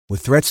With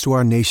threats to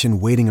our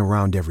nation waiting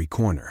around every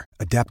corner,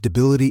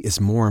 adaptability is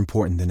more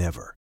important than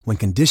ever. When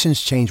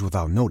conditions change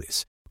without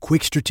notice,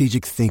 quick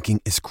strategic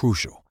thinking is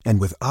crucial.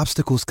 And with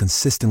obstacles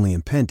consistently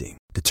impending,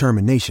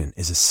 determination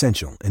is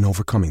essential in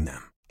overcoming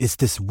them. It's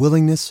this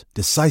willingness,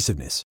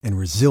 decisiveness, and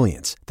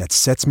resilience that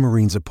sets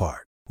Marines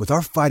apart. With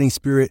our fighting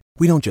spirit,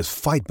 we don't just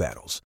fight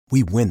battles,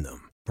 we win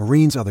them.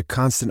 Marines are the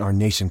constant our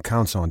nation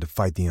counts on to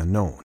fight the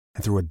unknown.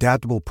 And through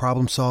adaptable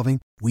problem solving,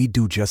 we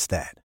do just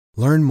that.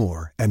 Learn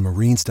more at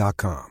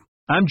marines.com.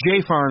 I'm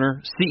Jay Farner,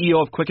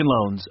 CEO of Quicken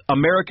Loans,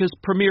 America's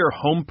premier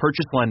home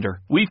purchase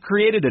lender. We've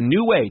created a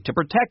new way to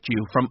protect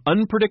you from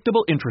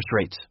unpredictable interest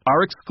rates.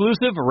 Our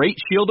exclusive Rate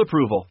Shield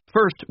approval.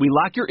 First, we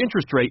lock your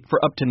interest rate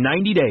for up to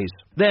 90 days.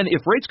 Then,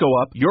 if rates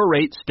go up, your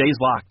rate stays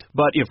locked.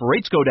 But if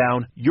rates go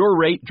down, your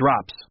rate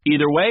drops.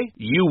 Either way,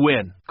 you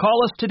win.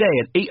 Call us today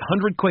at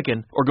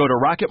 800-QUICKEN or go to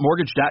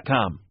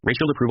rocketmortgage.com. Rate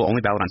Shield approval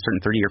only valid on certain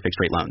 30-year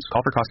fixed-rate loans.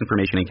 Call for cost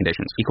information and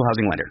conditions. Equal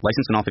housing lender.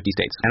 Licensed in all 50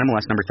 states.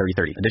 NMLS number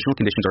 3030. Additional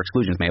conditions or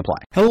exclusions may apply.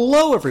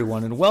 Hello,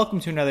 everyone, and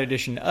welcome to another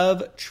edition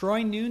of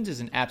Troy Nunes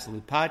is an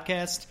Absolute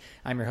Podcast.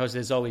 I'm your host,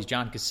 as always,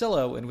 John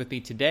Casillo, and with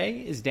me today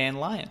is Dan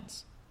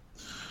Lyons.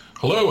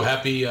 Hello,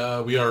 happy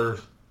we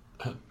have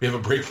a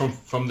break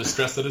from the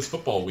stress that is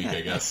football week,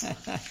 I guess.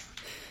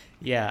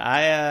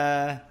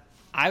 Yeah,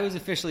 I was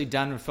officially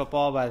done with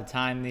football by the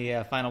time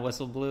the final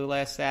whistle blew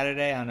last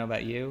Saturday. I don't know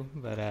about you,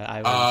 but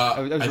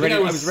I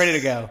was ready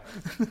to go.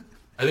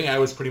 I think I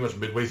was pretty much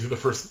midway through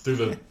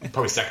the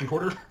probably second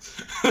quarter.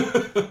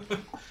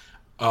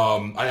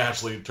 I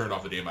actually turned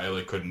off the game.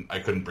 I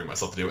couldn't bring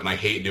myself to do it, and I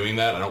hate doing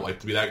that. I don't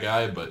like to be that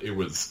guy, but it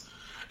was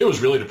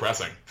really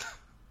depressing.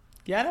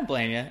 Yeah, I don't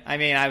blame you. I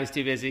mean, I was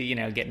too busy,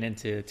 getting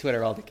into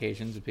Twitter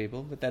altercations with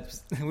people, but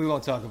we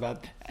won't talk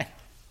about that.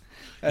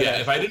 Yeah,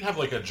 if I didn't have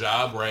like a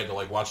job where I had to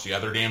like watch the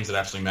other games that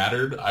actually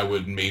mattered, I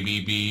would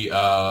maybe be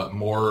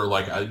more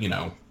like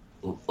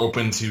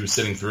open to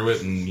sitting through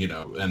it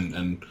and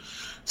and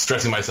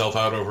stressing myself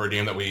out over a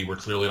game that we were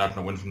clearly not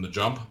going to win from the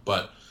jump.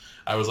 But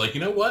I was like,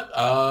 you know what?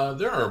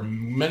 There are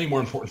many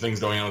more important things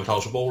going on in the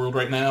college football world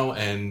right now,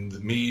 and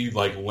me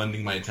like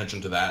lending my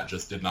attention to that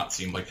just did not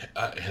seem like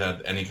it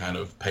had any kind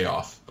of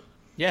payoff.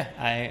 Yeah,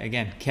 I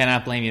again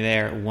cannot blame you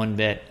there one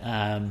bit.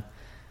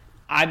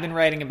 I've been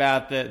writing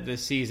about the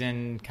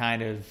season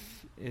kind of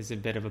is a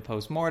bit of a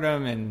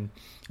postmortem and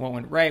what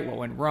went right, what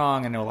went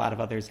wrong. I know a lot of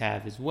others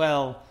have as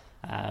well.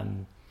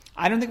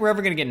 I don't think we're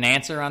ever going to get an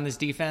answer on this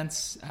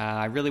defense.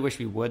 I really wish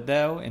we would,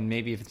 though, and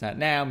maybe if it's not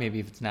now, maybe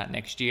if it's not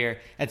next year.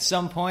 At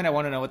some point, I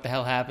want to know what the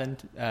hell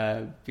happened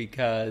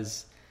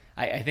because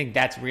I think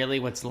that's really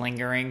what's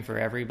lingering for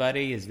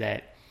everybody is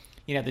that,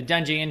 the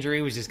Dungey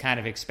injury was just kind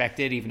of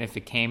expected, even if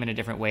it came in a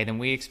different way than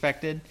we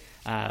expected.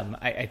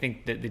 I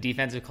think that the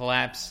defensive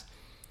collapse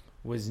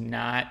was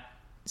not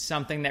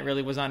something that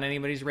really was on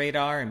anybody's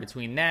radar, and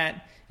between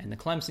that and the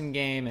Clemson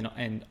game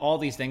and all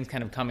these things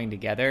kind of coming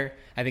together,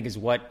 I think is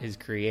what has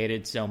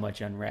created so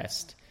much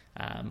unrest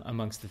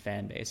amongst the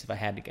fan base, if I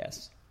had to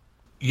guess.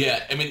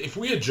 Yeah, I mean, if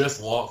we had just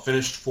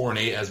finished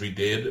 4-8 as we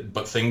did,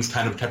 but things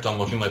kind of kept on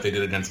looking like they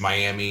did against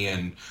Miami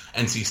and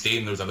NC State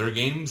and those other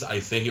games, I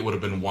think it would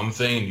have been one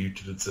thing. You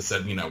just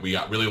said, we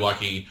got really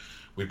lucky.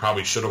 We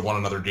probably should have won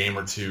another game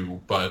or two,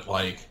 but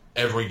like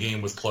every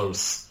game was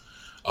close.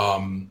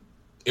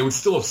 It would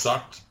still have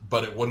sucked,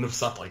 but it wouldn't have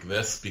sucked like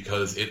this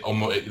because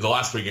the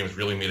last three games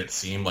really made it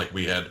seem like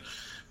we had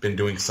been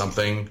doing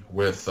something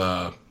with,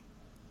 like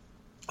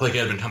it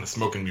had been kind of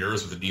smoke and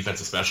mirrors with the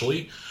defense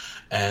especially.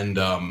 And,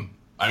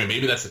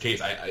 maybe that's the case.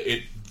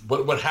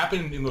 What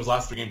happened in those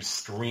last three games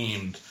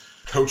streamed,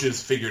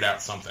 coaches figured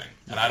out something.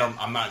 And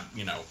I'm not,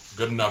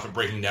 good enough at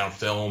breaking down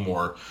film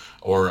or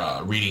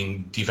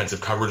reading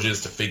defensive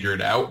coverages to figure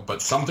it out,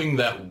 but something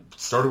that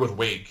started with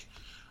Wake,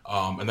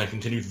 and then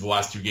continued through the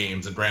last two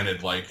games. And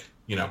granted,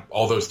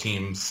 all those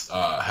teams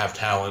have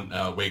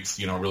talent.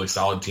 Wake's, a really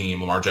solid team.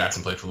 Lamar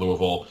Jackson played for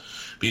Louisville.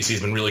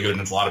 BC's been really good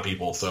against a lot of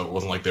people, so it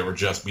wasn't like they were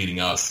just beating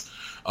us.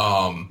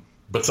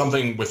 But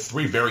something with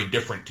three very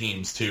different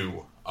teams,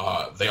 too.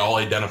 They all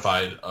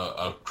identified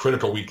a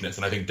critical weakness,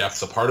 and I think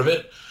depth's a part of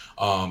it.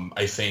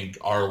 I think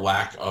our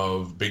lack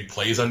of big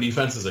plays on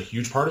defense is a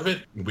huge part of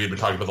it. We had been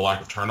talking about the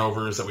lack of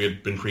turnovers that we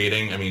had been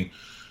creating. I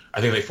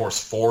think they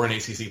forced 4 in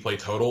ACC play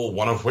total,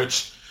 one of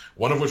which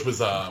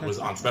was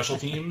on special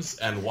teams,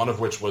 and one of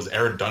which was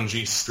Eric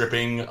Dungey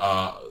stripping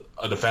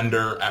a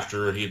defender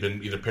after he had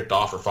been either picked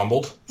off or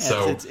fumbled.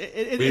 Yeah,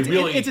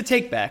 it's a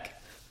take back.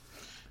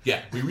 Yeah,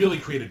 we really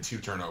created 2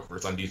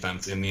 turnovers on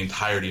defense in the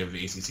entirety of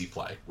the ACC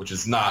play, which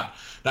is not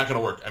going to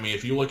work.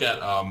 If you look at,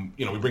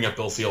 we bring up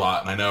Bill C a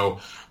lot, and I know,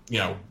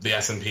 the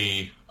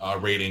S&P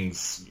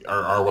ratings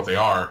are what they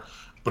are.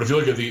 But if you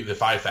look at the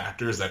 5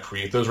 factors that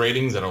create those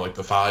ratings, that are like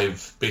the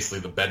 5,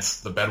 basically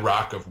the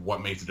bedrock of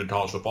what makes a good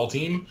college football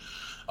team,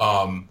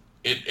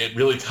 it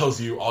really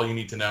tells you all you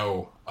need to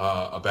know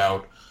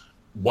about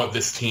what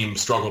this team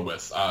struggled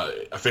with.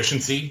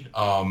 Efficiency.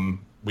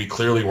 We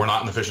clearly were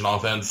not an efficient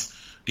offense.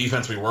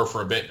 Defense, we were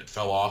for a bit. It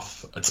fell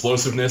off.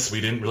 Explosiveness,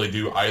 we didn't really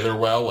do either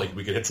well. Like,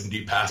 we could hit some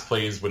deep pass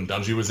plays when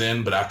Dungey was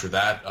in, but after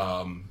that,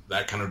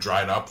 that kind of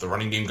dried up. The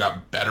running game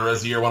got better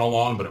as the year went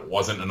along, but it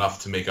wasn't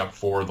enough to make up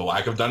for the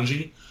lack of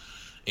Dungey.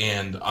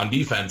 And on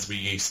defense,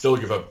 we still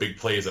give up big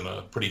plays at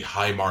a pretty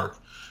high mark,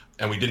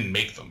 and we didn't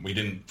make them. We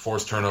didn't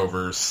force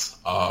turnovers.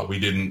 We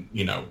didn't,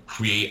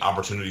 create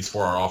opportunities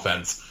for our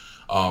offense.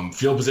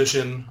 Field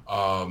position,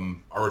 our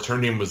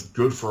return game was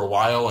good for a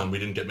while, and we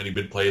didn't get many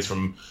big plays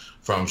from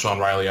Sean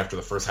Riley after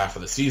the first half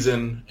of the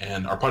season.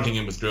 And our punting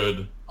game was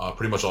good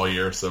pretty much all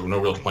year, so no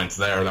real complaints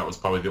there. That was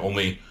probably the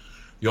only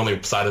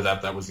side of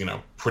that was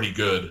pretty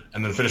good.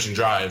 And then finishing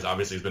drives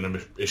obviously has been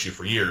an issue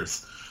for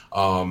years.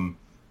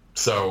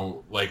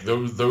 So like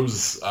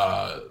those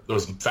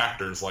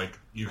factors, like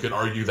you could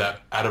argue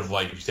that out of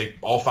like if you take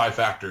all 5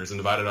 factors and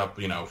divide it up,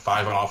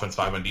 5 on offense,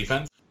 5 on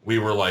defense, we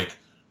were like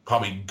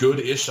probably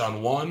good-ish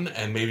on one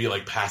and maybe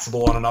like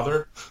passable on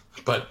another,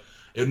 but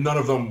none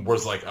of them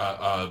was like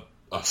a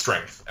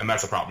strength, and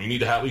that's a problem. You need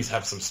to at least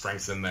have some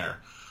strengths in there.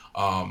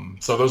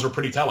 So those are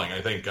pretty telling.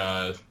 I think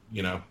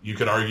you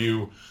could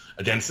argue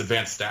against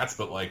advanced stats,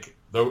 but like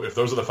if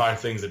those are the 5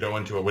 things that go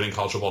into a winning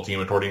college football team,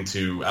 according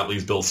to at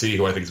least Bill C,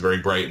 who I think is very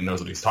bright and knows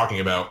what he's talking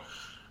about,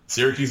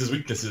 Syracuse's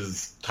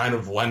weaknesses kind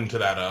of lend to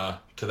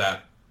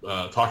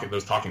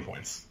those talking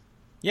points.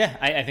 Yeah,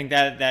 I think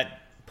that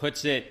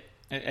puts it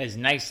as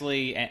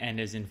nicely and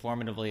as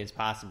informatively as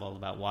possible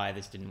about why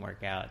this didn't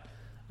work out.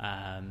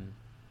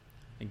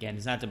 Again,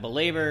 it's not to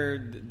belabor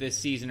this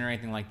season or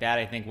anything like that.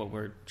 I think what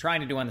we're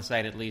trying to do on the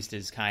site at least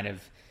is kind of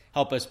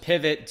help us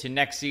pivot to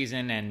next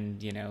season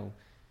and,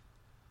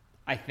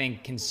 I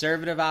think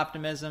conservative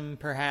optimism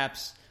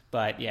perhaps.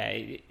 But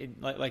yeah,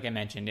 like I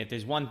mentioned, if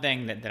there's one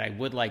thing that I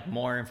would like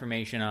more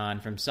information on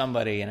from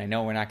somebody, and I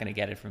know we're not going to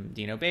get it from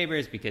Dino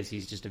Babers because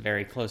he's just a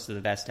very close to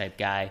the vest type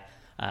guy,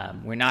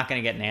 we're not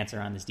going to get an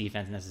answer on this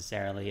defense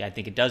necessarily. I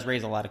think it does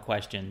raise a lot of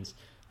questions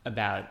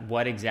about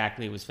what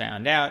exactly was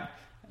found out.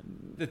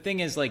 The thing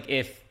is, like,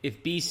 if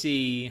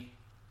BC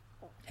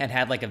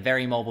had like a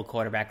very mobile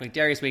quarterback, like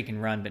Darius Wade can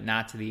run, but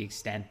not to the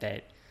extent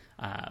that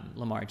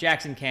Lamar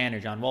Jackson can or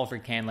John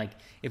Wolford can. Like,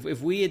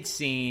 if we had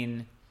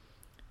seen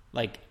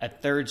like a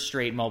third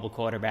straight mobile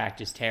quarterback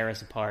just tear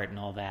us apart and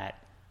all that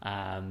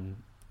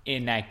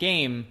in that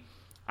game,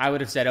 I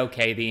would have said,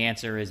 okay, the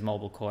answer is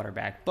mobile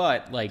quarterback.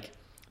 But like,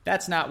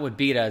 that's not what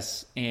beat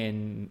us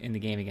in the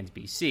game against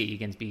BC.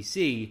 Against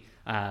BC,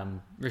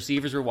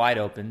 receivers were wide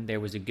open. There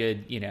was a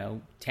good,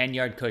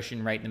 10-yard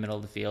cushion right in the middle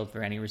of the field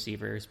for any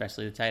receiver,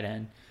 especially the tight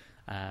end.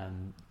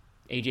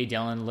 A.J.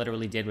 Dillon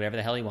literally did whatever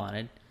the hell he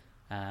wanted,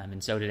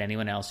 and so did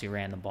anyone else who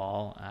ran the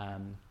ball.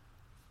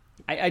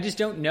 I just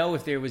don't know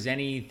if there was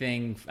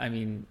anything. I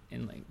mean,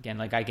 again,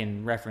 like I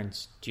can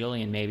reference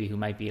Julian maybe, who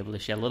might be able to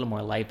shed a little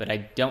more light, but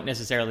I don't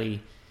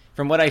necessarily,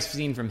 from what I've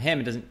seen from him,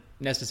 it doesn't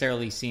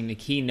necessarily seem like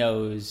he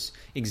knows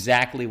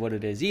exactly what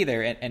it is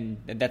either, and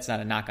that's not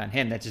a knock on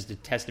him. That's just a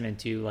testament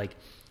to like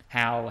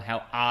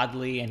how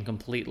oddly and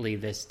completely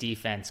this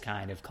defense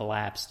kind of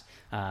collapsed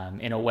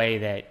in a way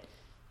that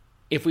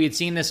if we had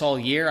seen this all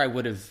year,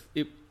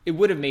 it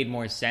would have made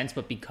more sense.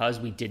 But because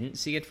we didn't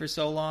see it for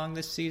so long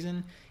this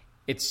season,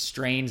 it's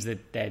strange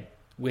that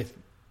with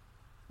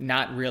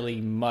not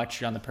really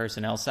much on the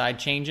personnel side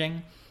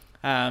changing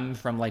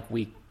from like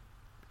week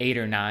 8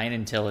 or 9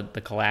 until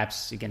the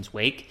collapse against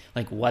Wake,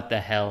 like what the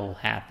hell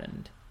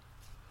happened?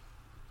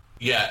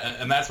 Yeah,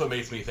 and that's what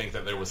makes me think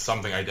that there was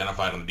something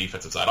identified on the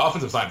defensive side.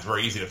 Offensive side, it's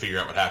very easy to figure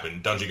out what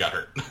happened. Dungey got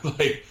hurt.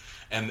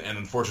 And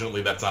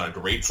unfortunately, that's not a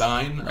great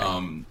sign.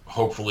 Right.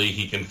 Hopefully,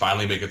 he can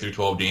finally make it through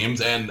 12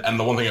 games. And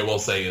the one thing I will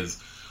say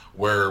is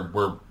we're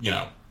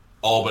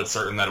all but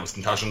certain that it was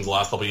concussions the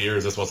last couple of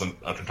years. This wasn't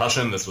a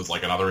concussion. This was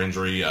like another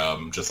injury,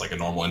 just like a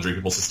normal injury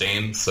people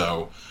sustain.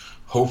 So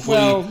hopefully...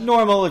 Well,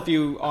 normal if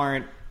you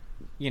aren't,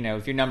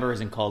 if your number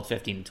isn't called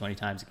 15 to 20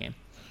 times a game.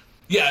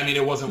 Yeah, I mean,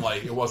 it wasn't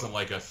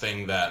like a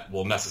thing that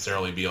will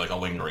necessarily be like a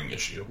lingering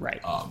issue.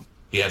 Right.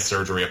 He had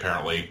surgery,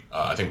 apparently.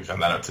 I think we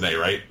found that out today,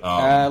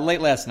 right? Late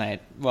last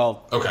night.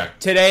 Well, okay.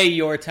 Today,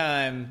 your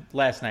time.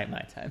 Last night, my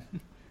time.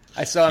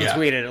 I saw him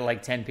tweet it at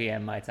like 10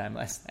 p.m. my time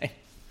last night.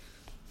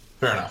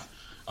 Fair enough.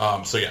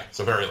 So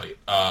very late.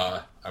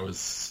 I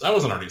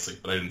wasn't already asleep,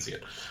 but I didn't see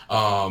it.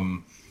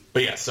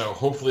 But yeah, so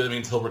hopefully that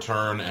means he'll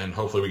return, and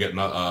hopefully we get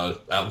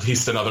at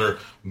least another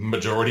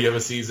majority of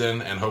a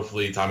season, and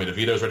hopefully Tommy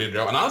DeVito's ready to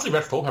go. And honestly,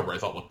 Rex Culpepper I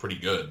thought looked pretty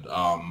good.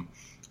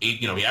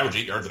 He averaged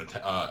 8 yards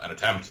an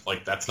attempt.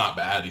 Like, that's not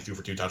bad. He threw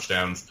for 2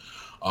 touchdowns.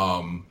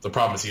 The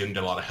problem is he didn't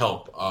get a lot of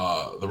help.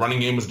 The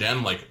running game was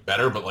again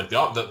better, but like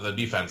the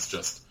defense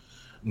just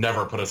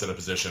never put us in a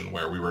position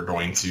where we were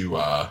going to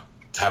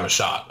have a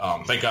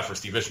shot. Thank God for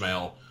Steve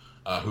Ishmael,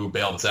 who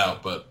bailed us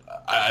out. But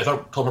I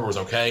thought Culpepper was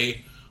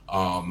okay.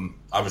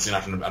 Obviously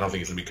not. I don't think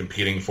he's going to be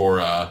competing for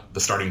the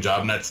starting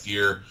job next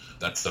year.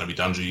 That's going to be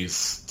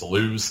Dungey's to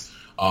lose.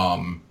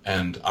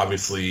 And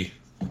obviously,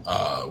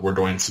 we're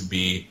going to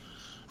be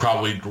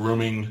probably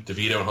grooming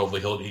DeVito, and hopefully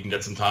he can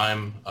get some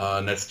time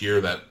next year.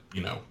 That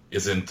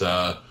isn't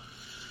because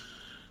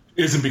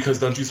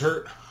Dungey's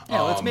hurt.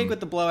 Yeah, let's make with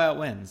the blowout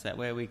wins. That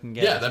way we can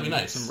get that'd be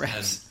nice. Some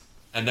reps.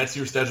 And next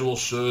year's schedule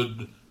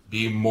should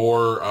be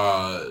more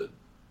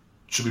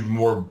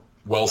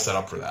well set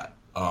up for that.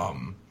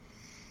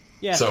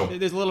 So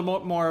there's a little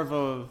more of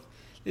a.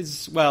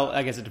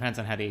 I guess it depends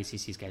on how the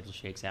ACC schedule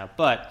shakes out,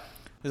 but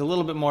there's a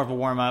little bit more of a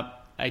warm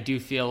up. I do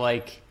feel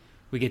like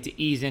we get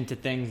to ease into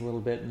things a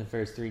little bit in the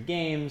first 3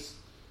 games.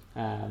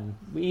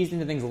 We eased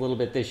into things a little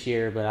bit this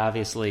year, but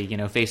obviously,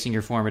 facing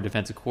your former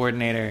defensive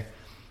coordinator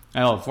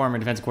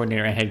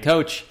and head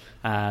coach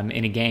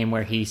in a game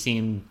where he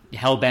seemed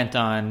hell bent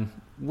on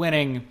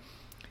winning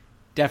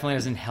definitely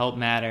doesn't help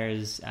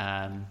matters.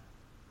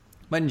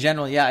 But in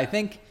general, I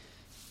think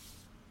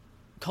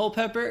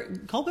Culpepper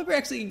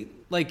actually,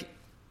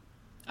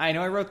 I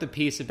know I wrote the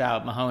piece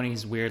about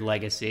Mahoney's weird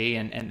legacy,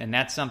 and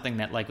that's something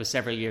that was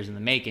several years in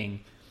the making.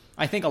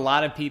 I think a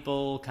lot of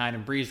people kind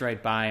of breezed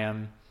right by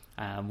him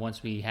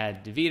once we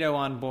had DeVito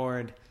on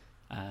board.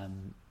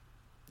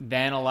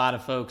 Then a lot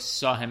of folks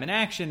saw him in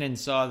action and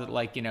saw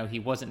that he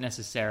wasn't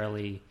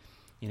necessarily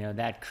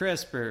that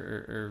crisp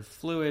or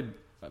fluid,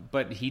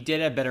 but he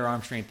did have better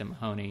arm strength than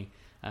Mahoney.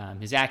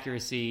 His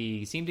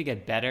accuracy seemed to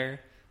get better,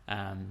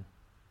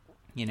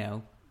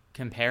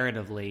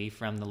 comparatively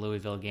from the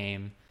Louisville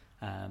game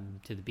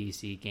to the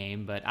BC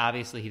game, but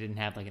obviously he didn't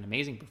have an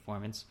amazing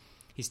performance.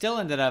 He still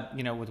ended up,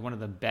 with one of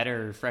the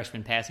better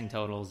freshman passing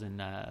totals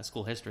in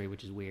school history,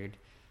 which is weird.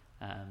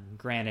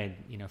 Granted,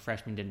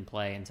 freshmen didn't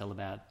play until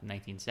about the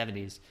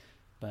 1970s,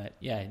 but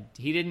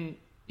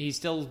he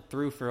still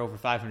threw for over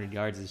 500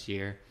 yards this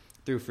year,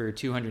 threw for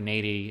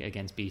 280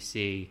 against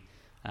BC.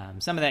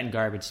 Some of that in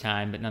garbage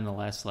time, but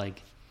nonetheless,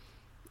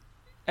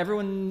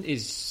 everyone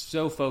is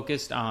so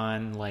focused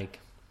on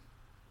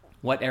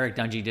what Eric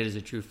Dungey did as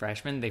a true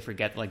freshman, they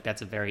forget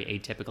that's a very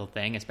atypical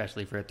thing,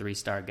 especially for a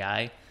 3-star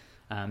guy,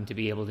 to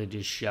be able to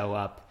just show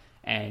up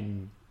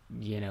and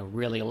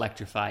really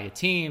electrify a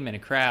team and a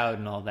crowd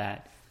and all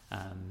that.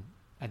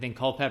 I think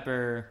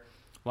Culpepper,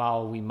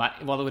 while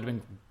it would have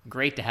been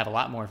great to have a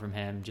lot more from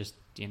him, just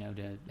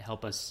to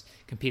help us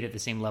compete at the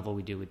same level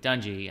we do with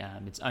Dungey,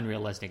 it's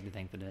unrealistic to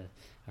think that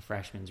a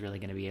freshman is really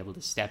going to be able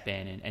to step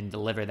in and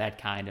deliver that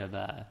kind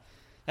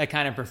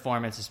of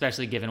performance,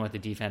 especially given what the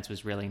defense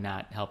was really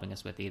not helping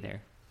us with either.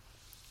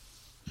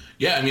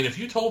 Yeah, I mean, if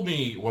you told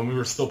me when we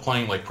were still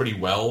playing pretty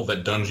well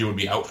that Dungey would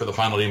be out for the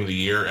final game of the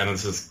year, and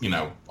this is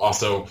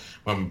also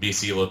when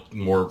BC looked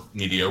more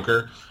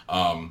mediocre,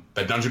 that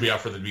Dungey would be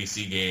out for the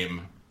BC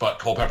game, but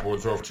Culpepper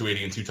would throw for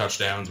 280 and 2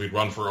 touchdowns, we'd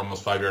run for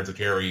almost 5 yards a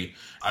carry,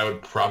 I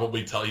would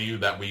probably tell you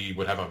that we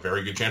would have a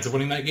very good chance of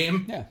winning that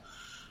game. Yeah.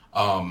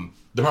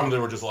 The problem,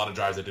 there were just a lot of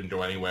drives that didn't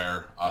go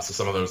anywhere, so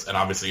some of those, and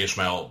obviously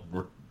Ishmael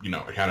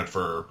accounted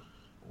for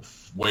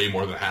way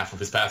more than half of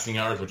his passing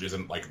yards, which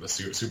isn't the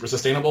super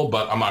sustainable,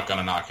 but I'm not going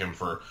to knock him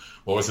for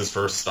what was his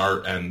first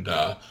start and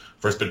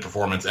first big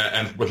performance.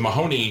 And with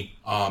Mahoney,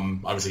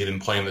 obviously he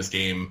didn't play in this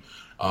game.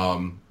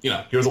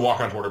 He was a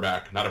walk-on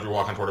quarterback. Not every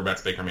walk-on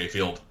quarterback's Baker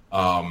Mayfield.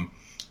 I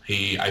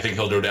think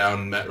he'll go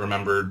down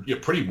remembered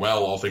pretty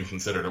well, all things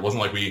considered. It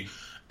wasn't like we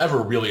ever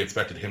really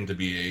expected him to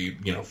be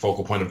a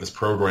focal point of this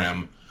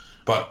program.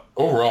 But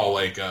overall,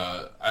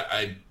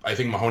 I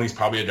think Mahoney's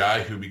probably a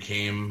guy who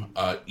became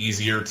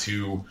easier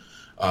to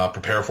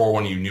prepare for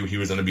when you knew he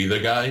was going to be the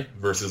guy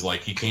versus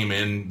he came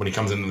in, when he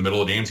comes in the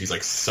middle of games, he's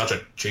such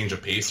a change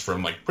of pace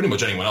from pretty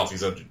much anyone else.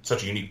 He's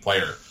such a unique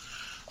player.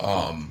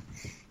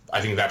 I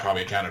think that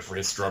probably accounted for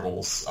his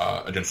struggles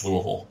against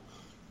Louisville.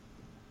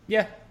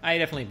 Yeah, I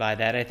definitely buy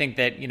that. I think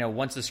that,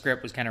 once the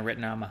script was kind of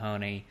written on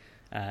Mahoney,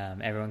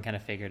 everyone kind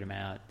of figured him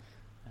out.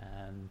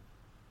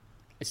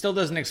 It still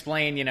doesn't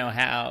explain,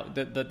 how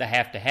the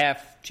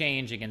half-to-half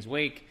change against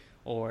Wake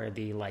or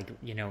the,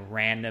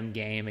 random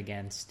game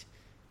against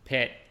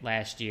Pitt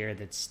last year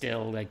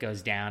that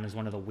goes down as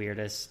one of the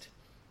weirdest,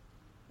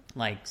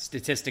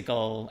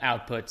 statistical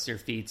outputs or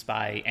feats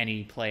by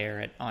any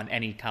player on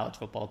any college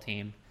football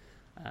team.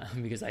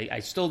 Because I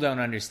still don't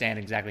understand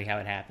exactly how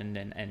it happened,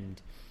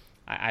 and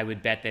I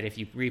would bet that if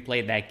you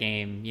replayed that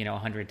game,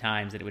 100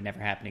 times, that it would never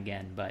happen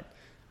again. But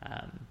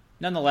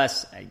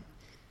nonetheless,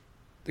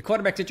 the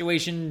quarterback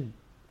situation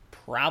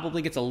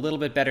probably gets a little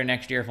bit better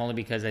next year, if only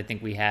because I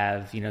think we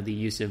have, the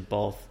use of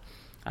both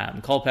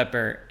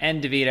Culpepper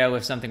and DeVito.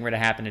 If something were to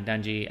happen to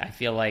Dungey, I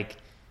feel like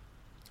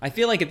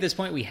at this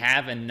point we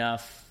have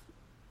enough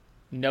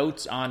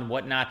notes on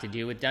what not to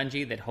do with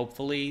Dungey that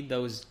hopefully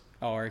those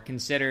are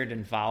considered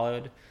and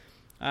followed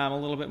a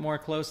little bit more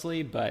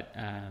closely. But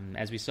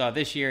as we saw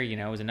this year,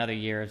 it was another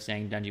year of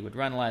saying Dungey would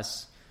run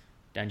less.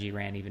 Dungey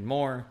ran even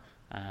more.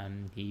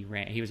 He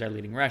was our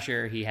leading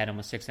rusher. He had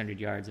almost 600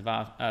 yards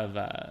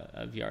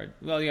of yard.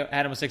 Well, he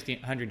had almost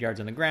 1,600 yards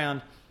on the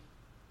ground.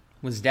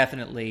 Was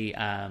definitely,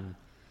 a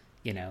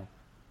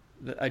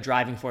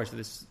driving force for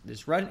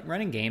this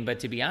running game.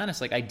 But to be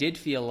honest, I did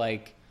feel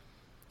like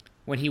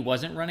when he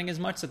wasn't running as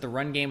much, that the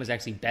run game was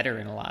actually better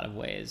in a lot of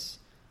ways.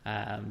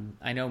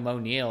 I know Mo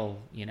Neal,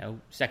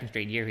 second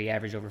straight year he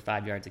averaged over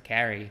 5 yards a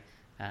carry.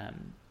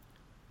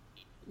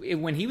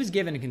 when he was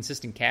given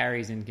consistent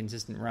carries and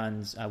consistent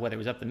runs, whether it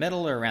was up the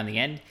middle or around the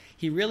end,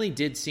 he really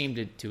did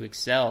seem to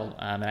excel.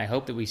 And I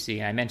hope that we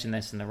see. I mentioned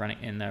this in the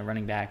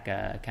running back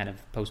kind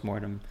of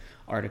postmortem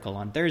article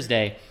on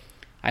Thursday.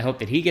 I hope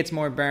that he gets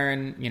more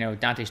burn.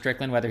 Dante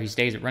Strickland, whether he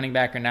stays at running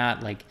back or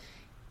not, like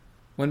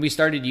when we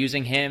started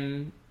using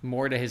him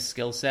more to his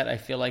skill set, I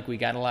feel like we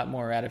got a lot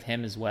more out of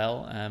him as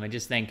well. I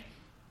just think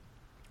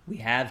we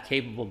have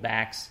capable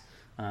backs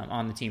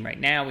on the team right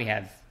now. We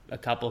have a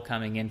couple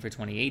coming in for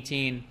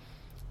 2018.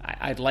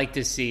 I'd like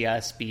to see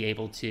us be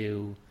able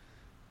to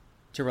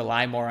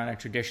rely more on a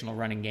traditional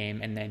running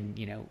game, and then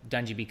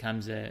Dungey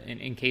becomes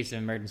in case of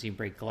emergency,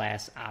 break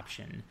glass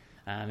option,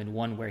 and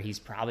one where he's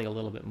probably a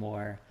little bit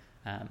more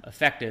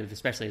effective,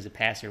 especially as a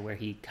passer, where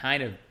he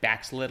kind of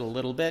backslid a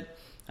little bit,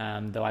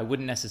 though I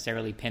wouldn't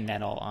necessarily pin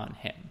that all on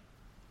him.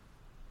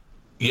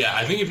 Yeah,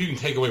 I think if you can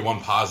take away one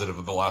positive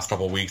of the last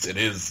couple of weeks, it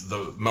is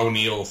the Mo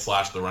Neal /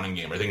 the running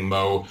game. I think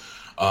Mo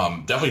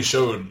definitely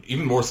showed,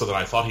 even more so than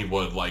I thought he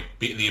would, like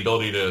the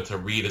ability to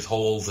read his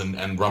holes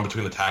and run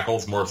between the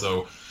tackles more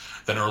so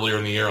than earlier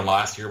in the year and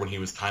last year when he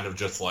was kind of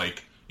just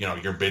like,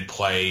 your big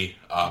play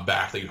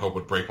back that you hope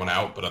would break one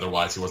out, but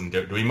otherwise he wasn't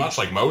doing much.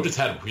 Like Mo just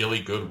had really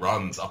good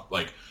runs up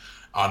like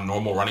on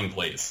normal running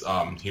plays.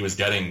 He was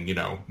getting,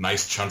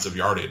 nice chunks of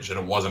yardage, and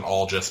it wasn't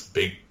all just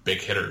big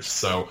hitters.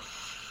 So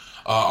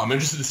I'm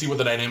interested to see what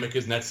the dynamic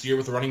is next year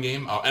with the running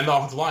game and the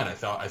offensive line. I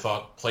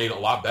thought played a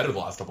lot better the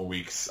last couple of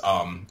weeks.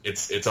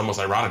 It's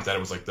almost ironic that it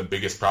was like the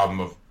biggest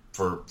problem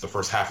for the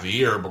first half of the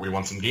year, but we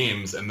won some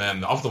games. And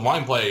then the offensive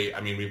line play,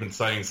 I mean, we've been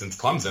saying since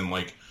Clemson,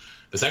 like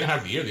the second half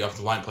of the year, the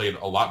offensive line played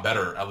a lot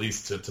better, at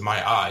least to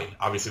my eye.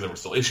 Obviously, there were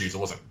still issues. It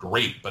wasn't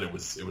great, but it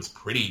was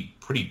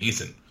pretty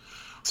decent.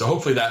 So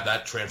hopefully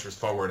that transfers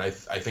forward. I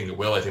think it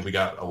will. I think we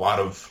got a lot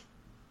of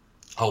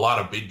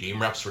big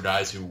game reps for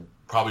guys who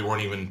probably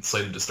weren't even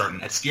slated to start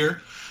next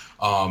year.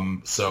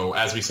 So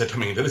as we said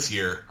coming into this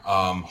year,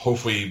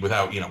 hopefully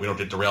without we don't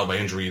get derailed by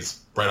injuries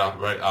right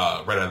out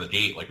of the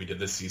gate like we did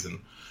this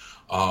season.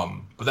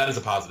 But that is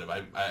a positive.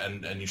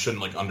 And you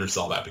shouldn't like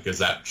undersell that, because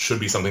that should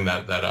be something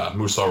that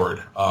moves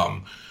forward.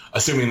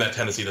 Assuming that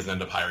Tennessee doesn't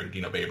end up hiring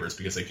Dino Babers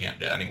because they can't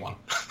get anyone.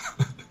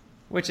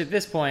 Which at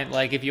this point,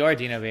 like if you are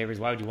Dino Babers,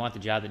 why would you want the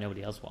job that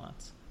nobody else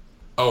wants?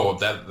 Oh,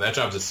 that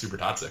job's just super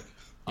toxic.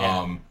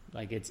 Yeah.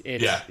 It's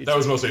that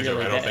was mostly a joke.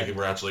 really I don't bad. think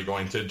we're actually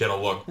going to get a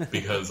look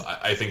because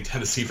I think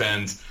Tennessee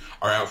fans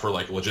are out for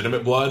like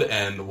legitimate blood.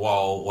 And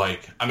while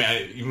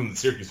even the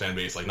Syracuse fan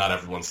base, like not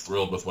everyone's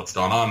thrilled with what's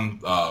gone on.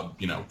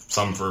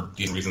 Some for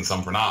decent reasons,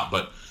 some for not.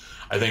 But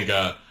I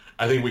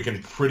think we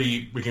can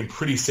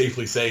pretty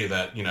safely say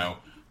that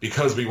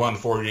because we won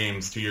 4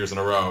 games 2 years in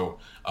a row,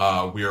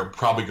 we are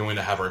probably going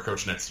to have our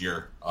coach next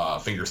year.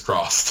 Fingers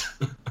crossed.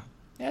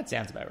 That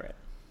sounds about right.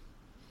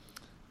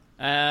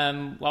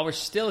 While we're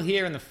still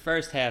here in the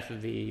first half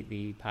of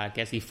the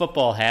podcast, the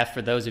football half,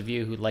 for those of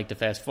you who'd like to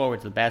fast forward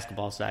to the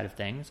basketball side of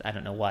things, I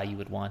don't know why you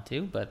would want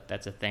to, but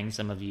that's a thing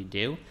some of you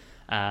do.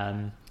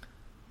 I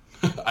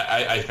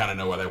kind of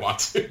know why they want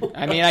to.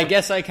 I mean, I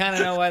guess I kind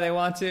of know why they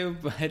want to,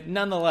 but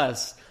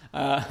nonetheless.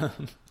 Dan,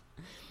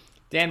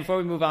 before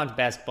we move on to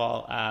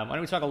basketball, why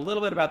don't we talk a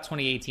little bit about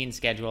 2018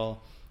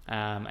 schedule?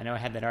 I know I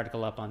had that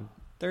article up on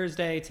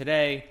Thursday,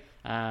 today,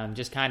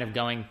 just kind of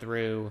going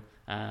through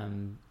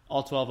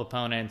all 12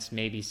 opponents,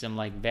 maybe some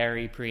like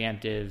very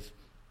preemptive,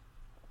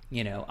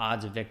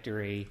 odds of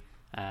victory.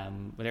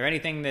 Were there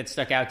anything that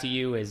stuck out to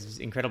you as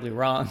incredibly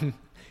wrong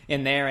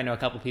in there? I know a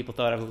couple people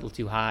thought I was a little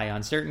too high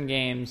on certain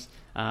games.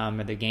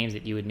 Are there games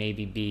that you would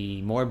maybe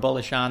be more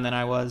bullish on than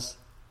I was?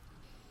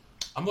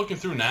 I'm looking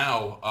through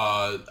now.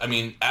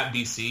 At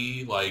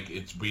BC,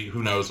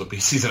 who knows what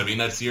BC's going to be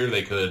next year.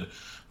 They could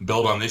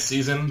build on this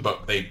season,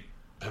 but they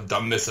have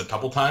done this a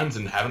couple times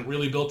and haven't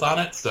really built on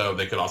it, so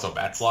they could also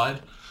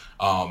backslide.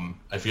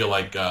 I feel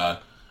like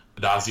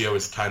Adazio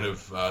is kind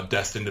of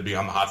destined to be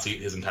on the hot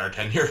seat his entire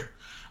tenure.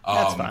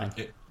 That's fine.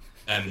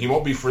 And he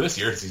won't be for this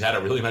year because he's had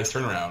a really nice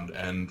turnaround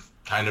and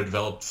kind of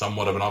developed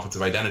somewhat of an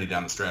offensive identity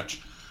down the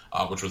stretch,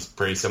 which was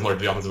pretty similar to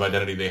the offensive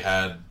identity they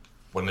had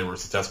when they were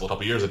successful a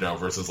couple years ago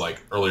versus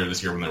like earlier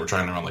this year when they were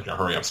trying to run like a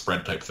hurry-up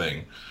spread type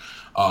thing.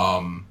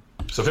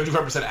 So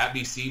 55% at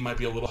BC might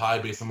be a little high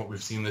based on what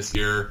we've seen this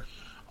year.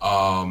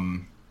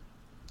 FSU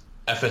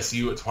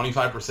at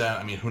 25%.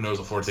 I mean, who knows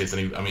what Florida State's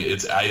any? I mean,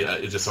 it's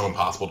just so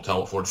impossible to tell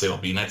what Florida State will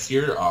be next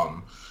year.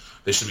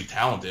 They should be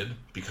talented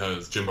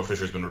because Jimbo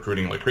Fisher's been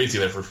recruiting like crazy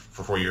there for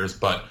 4 years,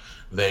 but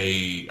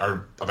they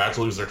are about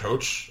to lose their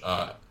coach,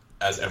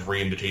 as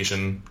every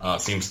indication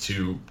seems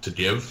to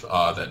give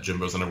that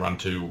Jimbo's going to run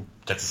to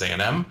Texas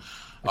A&M.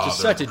 Which is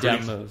such a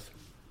dumb move.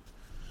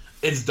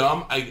 It's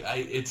dumb.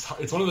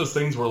 It's one of those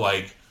things where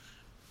like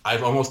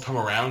I've almost come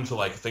around to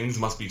like things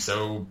must be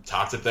so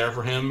toxic there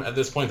for him at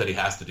this point that he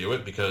has to do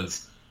it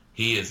because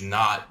he is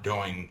not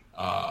going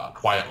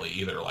quietly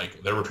either.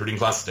 Like their recruiting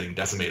class is getting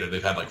decimated.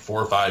 They've had like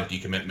 4 or 5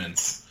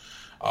 decommitments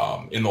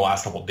in the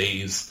last couple of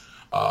days.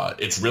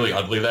 It's really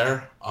ugly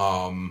there.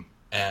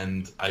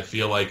 And I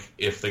feel like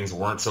if things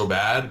weren't so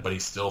bad, but he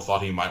still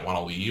thought he might want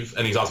to leave,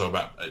 and he's also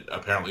about,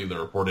 apparently the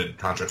reported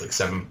contract like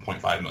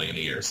 $7.5 million a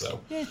year,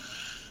 so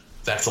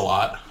that's a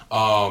lot.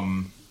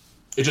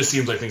 It just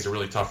seems like things are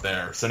really tough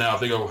there. So now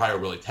if they go hire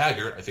Willie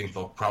Taggart, I think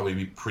they'll probably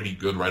be pretty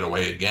good right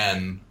away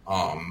again.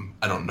 I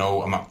don't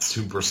know. I'm not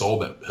super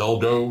sold that he'll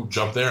go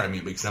jump there. I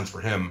mean, it makes sense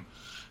for him,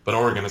 but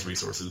Oregon has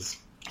resources.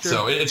 Sure.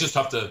 So it's just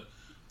tough to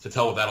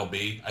tell what that'll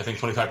be. I think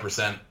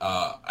 25%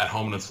 at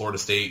home against Florida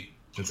State,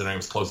 considering it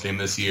was a close game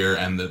this year,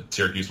 and the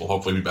Syracuse will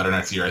hopefully be better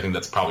next year. I think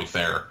that's probably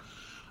fair.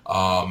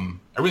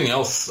 Everything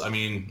else, I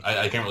mean,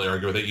 I can't really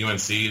argue with it.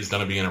 UNC is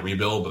going to be in a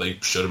rebuild, but they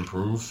should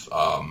improve.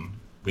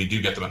 We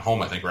do get them at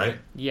home, I think, right?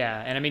 Yeah,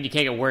 and I mean, you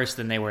can't get worse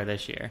than they were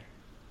this year.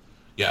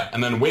 Yeah,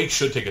 and then Wake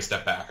should take a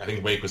step back. I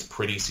think Wake was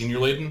pretty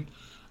senior-laden.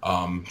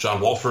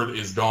 John Walford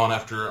is gone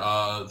after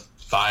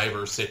 5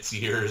 or 6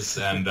 years,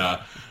 and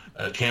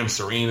Cam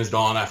Serene is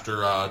gone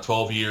after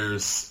 12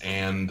 years,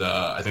 and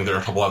I think there are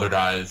a couple other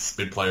guys,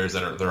 big players,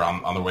 that are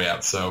on their way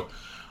out. So,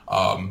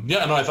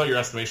 I thought your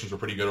estimations were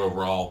pretty good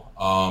overall.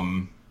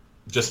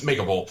 Just make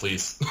a bowl,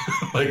 please.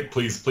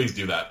 please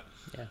do that.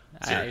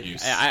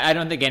 Syracuse. I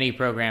don't think any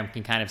program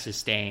can kind of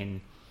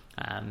sustain,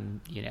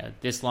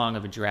 this long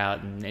of a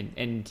drought,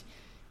 and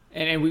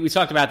we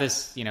talked about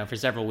this, for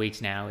several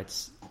weeks now.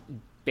 It's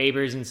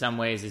Babers in some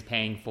ways is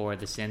paying for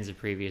the sins of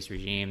previous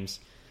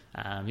regimes.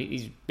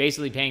 He's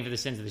basically paying for the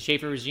sins of the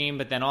Schaefer regime,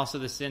 but then also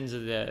the sins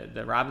of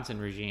the Robinson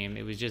regime.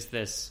 It was just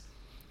this.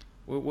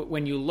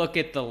 When you look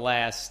at the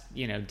last,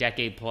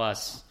 decade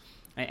plus,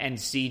 and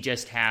see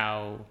just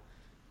how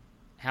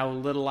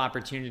little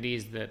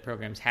opportunities the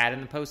programs had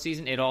in the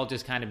postseason, it all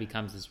just kind of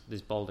becomes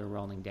this boulder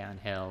rolling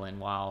downhill. And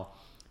while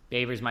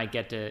Babers might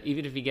get to,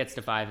 even if he gets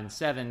to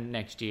 5-7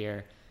 next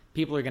year,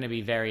 people are going to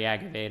be very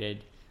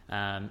aggravated.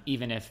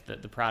 Even if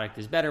the product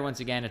is better,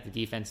 once again, if the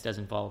defense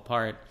doesn't fall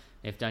apart,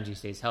 if Dungy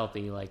stays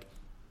healthy,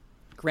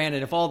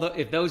 granted,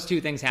 if those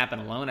two things happen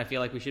alone, I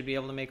feel like we should be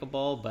able to make a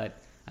bowl,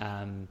 but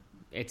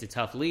it's a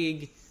tough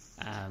league.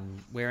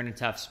 We're in a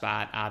tough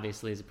spot,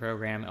 obviously, as a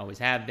program, always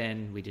have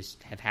been. We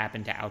just have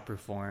happened to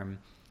outperform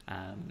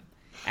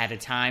at a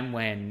time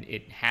when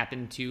it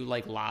happened to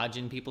lodge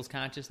in people's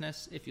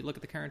consciousness. If you look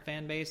at the current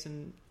fan base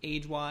and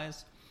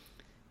age-wise,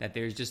 that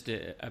there's just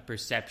a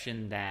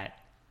perception that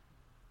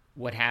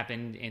what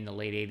happened in the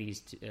late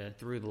 80s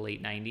through the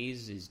late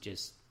 90s is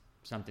just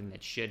something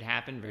that should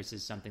happen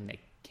versus something that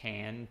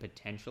can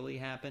potentially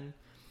happen.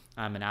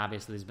 And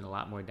obviously there's been a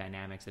lot more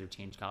dynamics that have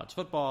changed college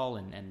football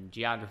and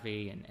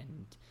geography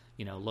and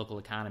local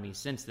economies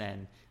since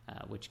then,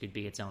 which could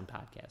be its own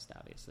podcast,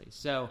 obviously.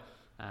 So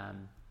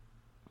I'm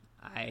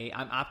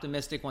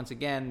optimistic once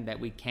again that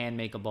we can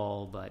make a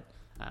bowl, but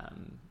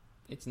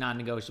it's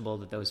non-negotiable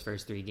that those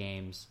first 3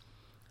 games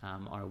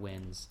are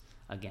wins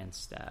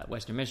against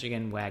Western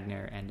Michigan,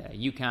 Wagner, and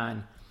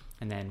UConn,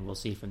 and then we'll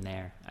see from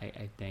there.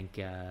 I think,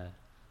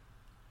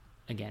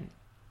 again,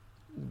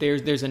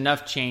 there's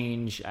enough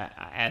change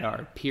at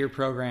our peer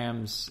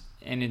programs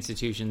and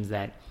institutions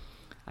that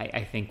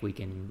I think we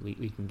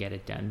can get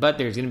it done. But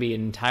there's going to be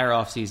an entire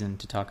offseason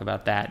to talk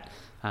about that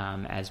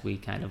as we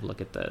kind of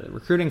look at the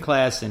recruiting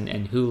class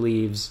and who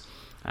leaves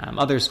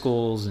other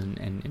schools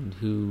and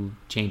who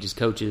changes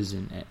coaches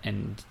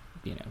and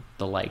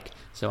the like.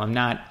 So I'm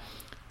not.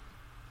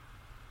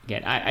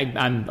 Again,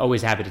 I'm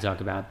always happy to talk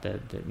about the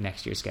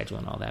next year's schedule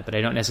and all that, but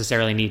I don't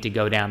necessarily need to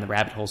go down the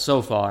rabbit hole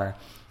so far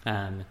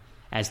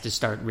as to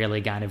start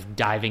really kind of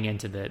diving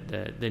into the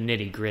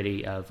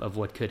nitty-gritty of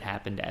what could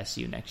happen to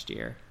SU next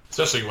year.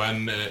 Especially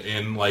when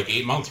in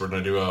 8 months we're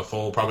going to do a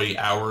full probably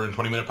hour and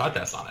 20-minute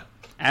podcast on it.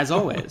 As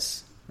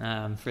always, for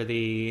I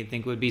think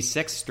it would be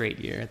 6th straight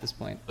year at this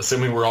point.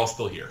 Assuming we're all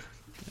still here.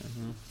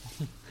 Mm-hmm.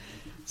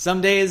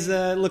 Some days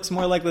it looks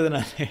more likely than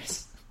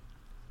others.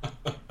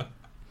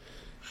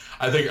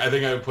 I think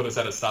I would put us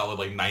at a solid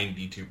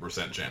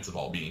 92% chance of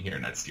all being here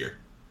next year.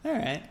 All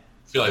right.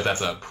 I feel like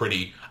that's a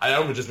pretty. I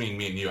don't just mean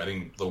me and you. I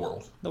think the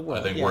world. The world.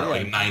 I think we're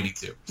at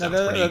 92.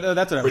 No,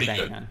 that's what I was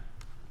banking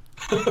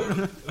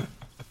on.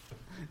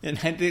 And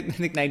I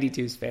think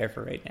 92 is fair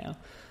for right now.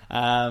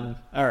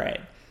 All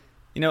right.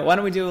 Why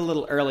don't we do a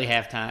little early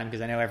halftime,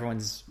 because I know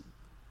everyone's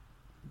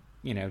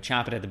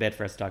chomping at the bit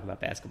for us to talk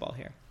about basketball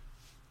here.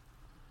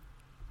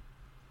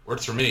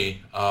 Works for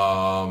me.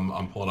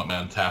 I'm pulling up my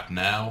Untapped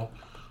now.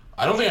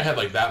 I don't think I had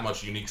that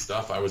much unique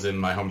stuff. I was in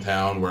my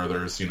hometown where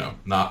there's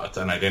not,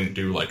 and I didn't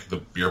do the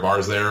beer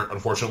bars there,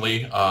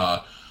 unfortunately,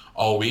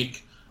 all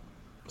week.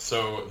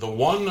 So the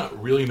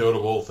one really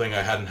notable thing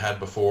I hadn't had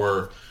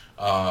before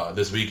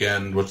this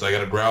weekend, which I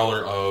got a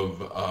growler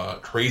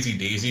of Crazy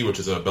Daisy, which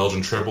is a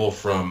Belgian triple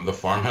from the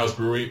Farmhouse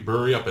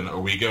Brewery up in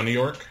Owego, New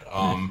York,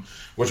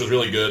 which was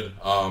really good.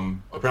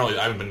 Apparently,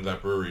 I haven't been to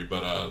that brewery,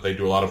 but they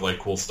do a lot of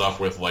cool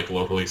stuff with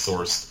locally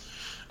sourced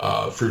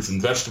fruits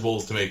and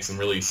vegetables to make some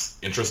really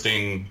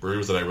interesting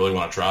brews that I really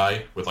want to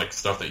try with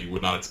stuff that you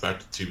would not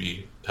expect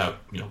to have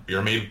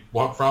beer made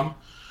from.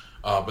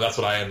 But that's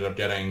what I ended up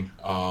getting.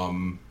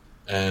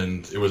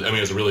 And it was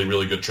a really,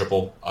 really good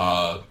triple,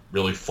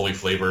 really fully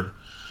flavored.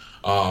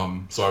 So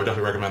I would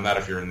definitely recommend that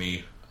if you're in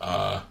the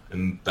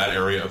in that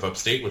area of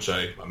upstate, which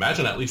I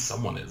imagine at least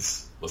someone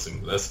is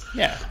listening to this.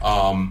 Yeah.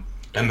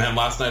 And then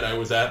last night I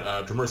was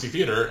at Gramercy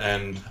Theater,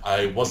 and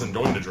I wasn't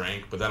going to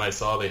drink, but then I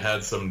saw they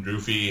had some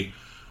goofy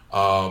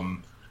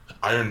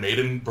Iron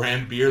Maiden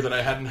brand beer that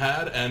I hadn't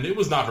had, and it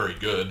was not very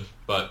good,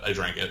 but I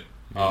drank it.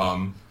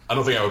 I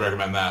don't think I would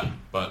recommend that,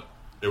 but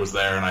it was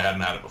there, and I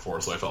hadn't had it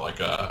before, so I felt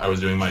like I was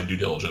doing my due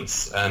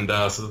diligence. And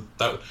so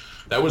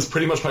that was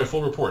pretty much my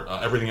full report.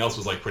 Everything else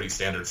was like pretty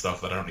standard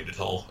stuff that I don't need to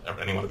tell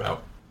anyone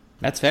about.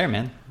 That's fair,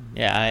 man.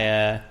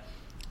 Yeah,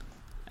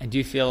 I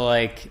do feel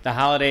like the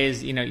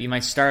holidays, you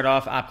might start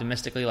off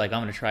optimistically, like,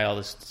 I'm going to try all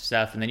this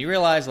stuff, and then you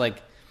realize,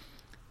 like,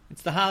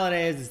 it's the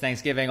holidays, it's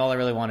Thanksgiving, all I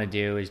really want to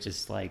do is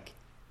just, like,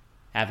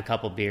 have a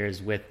couple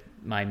beers with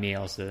my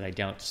meal so that I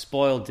don't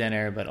spoil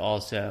dinner, but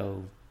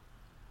also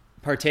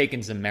partake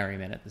in some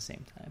merriment at the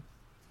same time.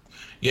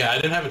 Yeah, I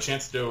didn't have a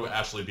chance to go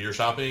actually beer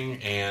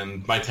shopping,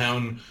 and my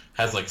town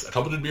has like a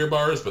couple of beer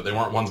bars, but they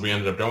weren't ones we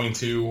ended up going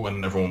to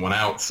when everyone went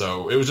out.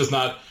 So it was just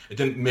it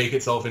didn't make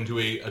itself into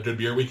a good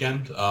beer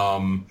weekend.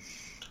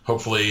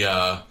 Hopefully,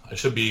 I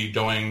should be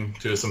going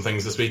to some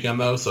things this weekend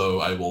though, so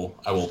I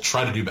will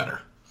try to do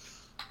better.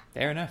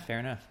 Fair enough.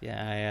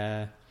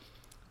 Yeah,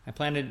 I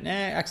plan to.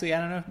 Actually, I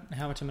don't know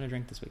how much I'm going to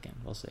drink this weekend.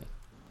 We'll see.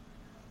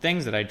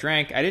 Things that I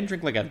drank, I didn't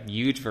drink like a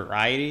huge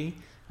variety.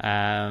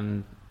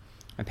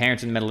 My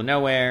parents are in the middle of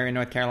nowhere in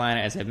North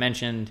Carolina, as I've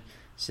mentioned,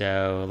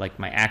 so like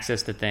my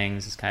access to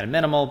things is kind of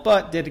minimal,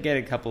 but did get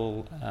a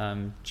couple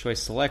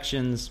choice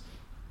selections.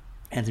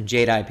 Had some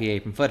Jade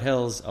IPA from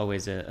Foothills,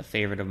 always a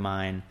favorite of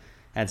mine.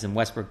 Had some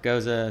Westbrook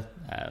Goza,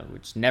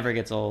 which never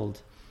gets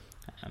old.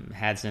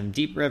 Had some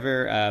Deep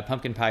River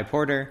Pumpkin Pie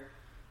Porter,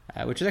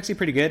 which was actually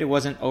pretty good. It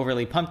wasn't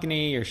overly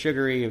pumpkin-y or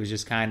sugary. It was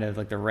just kind of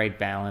like the right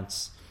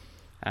balance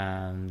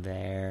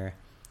there.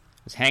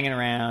 Was hanging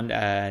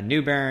around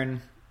New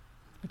Bern,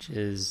 which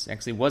was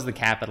the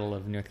capital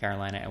of North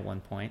Carolina at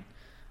one point,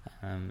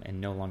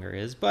 and no longer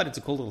is, but it's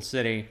a cool little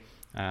city,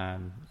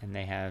 and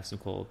they have some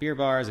cool beer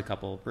bars, a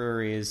couple of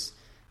breweries.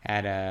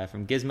 Had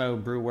from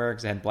Gizmo Brew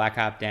Works, had Black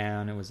Hop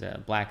Down, it was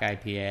a black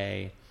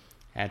IPA.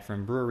 Had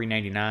from Brewery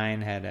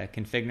 99, had a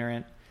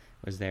Configurant,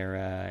 was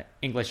their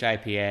English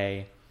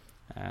IPA.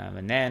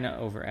 And then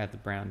over at the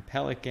Brown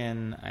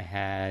Pelican, I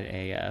had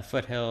a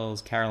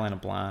Foothills Carolina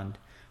Blonde,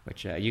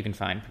 which you can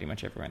find pretty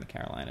much everywhere in the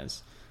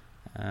Carolinas.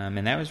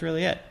 And that was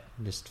really it.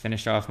 Just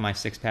finished off my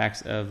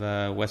 6-packs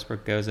of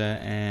Westbrook Goza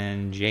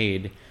and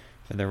Jade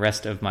for the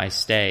rest of my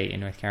stay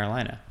in North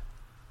Carolina.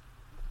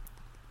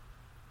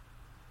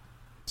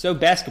 So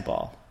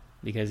basketball,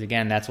 because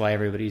again, that's why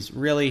everybody's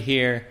really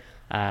here.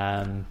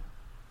 We're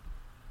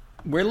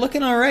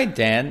looking all right,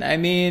 Dan. I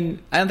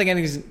mean, I don't think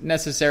anything's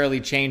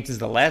necessarily changed since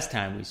the last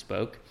time we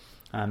spoke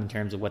in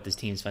terms of what this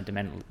team's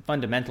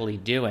fundamentally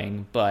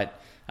doing, but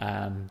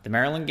the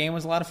Maryland game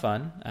was a lot of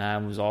fun.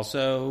 It was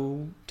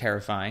also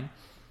terrifying.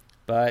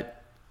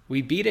 But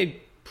we beat a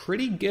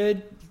pretty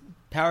good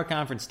power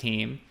conference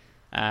team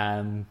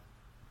to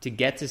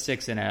get to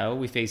 6-0.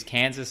 We faced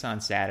Kansas on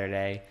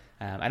Saturday.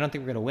 I don't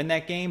think we're going to win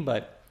that game,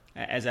 but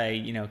as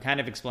I kind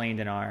of explained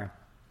in our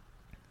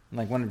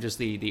one of just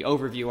the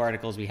overview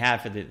articles we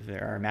have for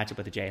our matchup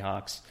with the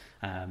Jayhawks,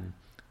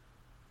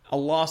 a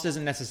loss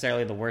isn't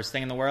necessarily the worst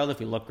thing in the world if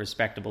we look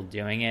respectable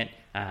doing it.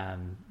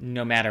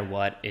 No matter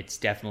what, it's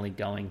definitely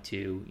going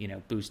to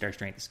boost our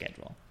strength of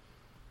schedule.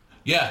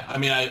 Yeah, I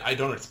mean, I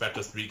don't expect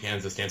us to beat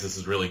Kansas. Kansas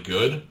is really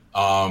good.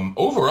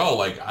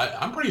 Overall,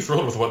 I'm pretty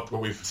thrilled with what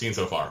we've seen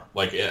so far.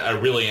 I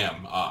really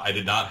am. I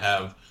did not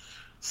have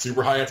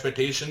super high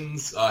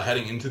expectations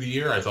heading into the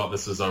year. I thought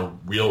this is a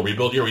real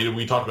rebuild year.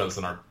 We talked about this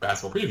in our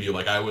basketball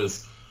preview. I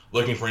was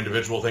looking for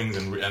individual things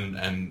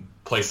and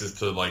places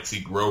to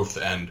see growth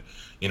and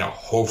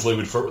hopefully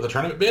we'd flirt with a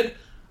tournament bid.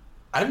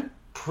 I'm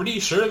pretty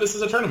sure this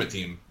is a tournament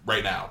team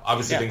right now.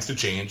 Obviously, things could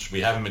change.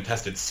 We haven't been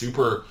tested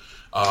super,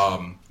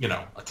 a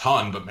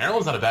ton, but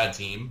Maryland's not a bad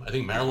team. I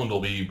think Maryland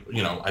will be,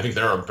 I think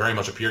they're very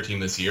much a peer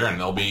team this year, and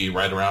they'll be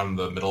right around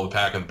the middle of the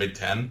pack in the Big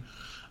Ten.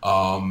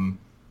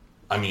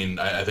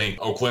 I think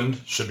Oakland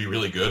should be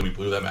really good. We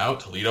blew them out.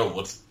 Toledo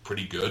looks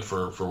pretty good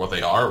for what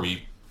they are.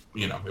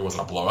 It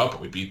wasn't a blowout,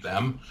 but we beat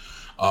them.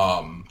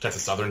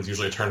 Texas Southern's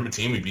usually a tournament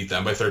team. We beat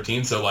them by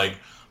 13. So,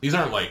 these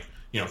aren't,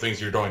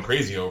 things you're going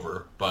crazy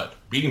over. But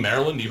beating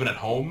Maryland, even at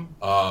home,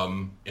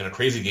 in a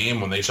crazy game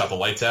when they shot the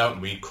lights out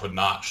and we could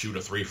not shoot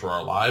a three for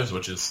our lives,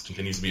 which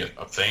continues to be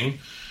a thing.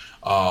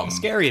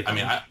 Scary.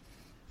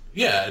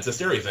 It's a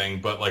scary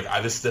thing, but,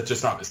 that's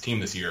just not this team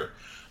this year.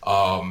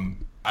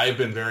 I've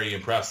been very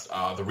impressed.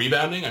 The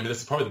rebounding,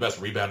 this is probably the best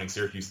rebounding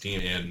Syracuse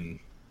team in,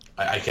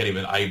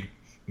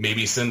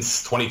 maybe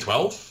since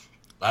 2012.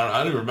 I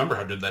don't even remember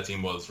how good that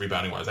team was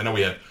rebounding-wise. I know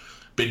we had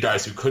big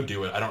guys who could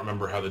do it. I don't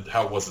remember how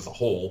it was as a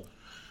whole.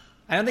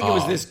 I don't think it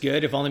was this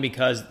good, if only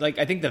because,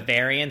 I think the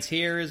variance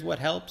here is what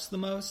helps the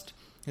most.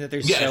 That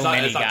there's so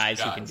many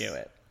guys who can do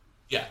it.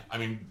 Yeah, I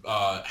mean,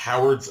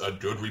 Howard's a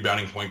good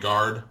rebounding point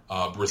guard.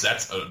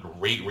 Brissett's a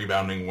great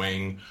rebounding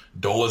wing.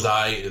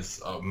 Dolezaj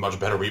is a much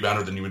better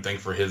rebounder than you would think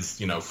for his,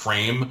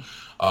 frame.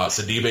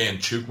 Sidibe and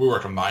Chukwu are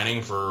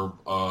combining for,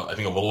 I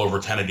think, a little over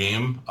 10 a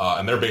game.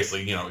 And they're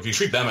basically, if you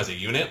treat them as a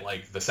unit,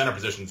 like the center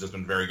position has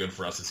been very good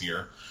for us this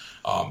year.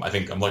 I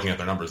think I'm looking at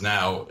their numbers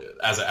now.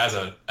 As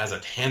a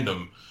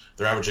tandem,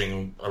 they're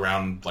averaging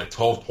around like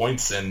 12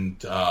 points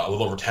and a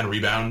little over 10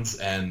 rebounds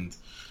and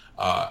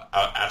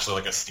actually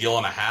like a steal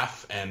and a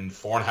half and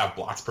 4.5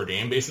 blocks per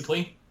game,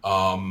 basically.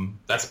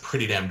 That's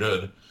pretty damn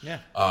good. Yeah.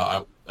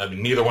 I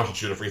mean, neither one can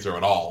shoot a free throw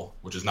at all,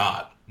 which is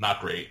not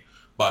great.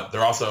 But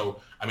they're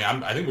also,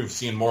 I think we've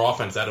seen more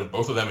offense out of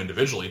both of them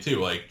individually too.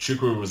 Like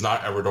Chukwu was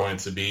not ever going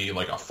to be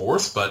like a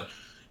force, but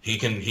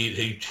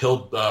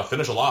he'll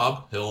finish a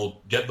lob,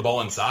 he'll get the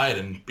ball inside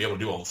and be able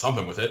to do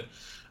something with it.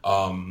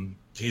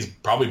 He's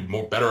probably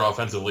better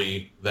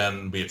offensively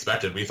than we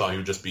expected. We thought he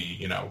would just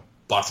be,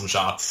 block some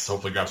shots,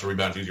 hopefully grab some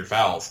rebounds, use your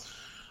fouls.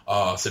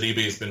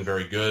 Sidibe has been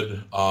very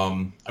good.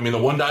 The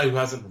one guy who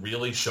hasn't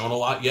really shown a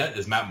lot yet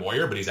is Matt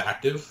Moyer, but he's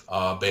active.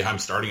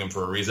 Boeheim's starting him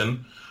for a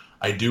reason.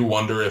 I do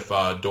wonder if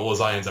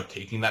Dolezaj ends up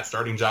taking that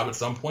starting job at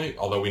some point,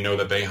 although we know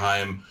that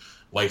Boeheim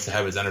likes to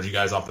have his energy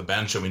guys off the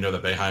bench, and we know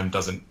that Boeheim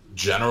doesn't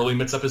generally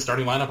mix up his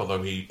starting lineup,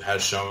 although he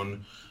has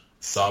shown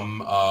some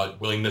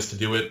willingness to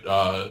do it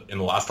in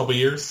the last couple of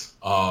years.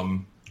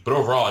 But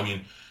overall,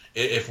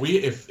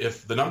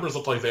 if the numbers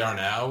look like they are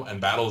now and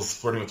Battle's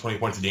flirting with 20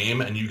 points a game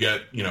and you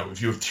get,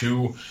 if you have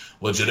two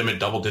legitimate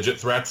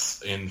double-digit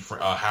threats in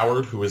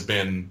Howard, who has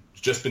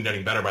just been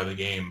getting better by the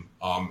game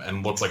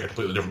and looks like a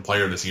completely different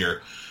player this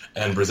year,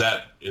 and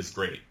Brissett is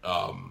great.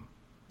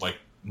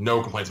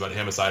 No complaints about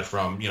him aside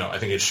from, I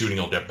think his shooting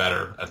will get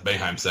better. As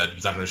Boeheim said,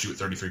 he's not going to shoot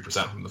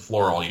 33% from the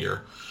floor all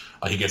year.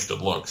 He gets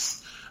good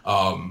looks.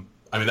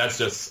 That's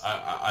just,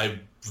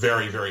 I'm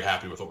very, very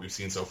happy with what we've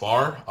seen so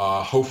far.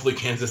 Hopefully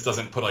Kansas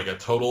doesn't put like a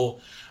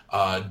total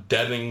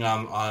deadening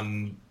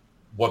on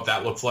what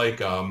that looks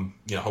like.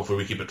 Hopefully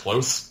we keep it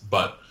close.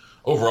 But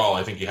overall,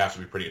 I think you have to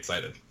be pretty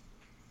excited.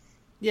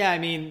 Yeah,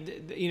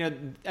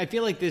 I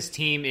feel like this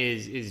team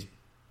is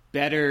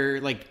better.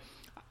 Like,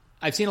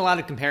 I've seen a lot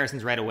of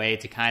comparisons right away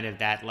to kind of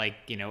that,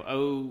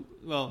 2012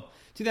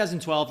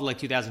 to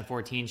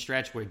 2014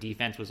 stretch where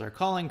defense was our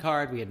calling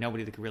card. We had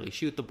nobody that could really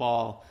shoot the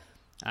ball,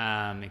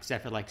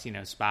 except for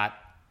spot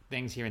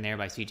things here and there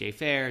by CJ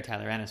Fair,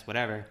 Tyler Ennis,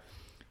 whatever.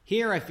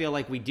 Here, I feel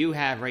like we do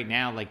have right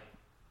now,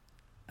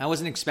 I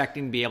wasn't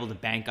expecting to be able to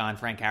bank on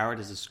Frank Howard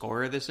as a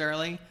scorer this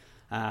early,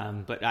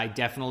 but I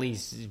definitely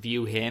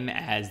view him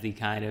as the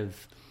kind of,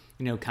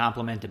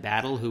 complement to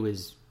Battle, who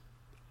is,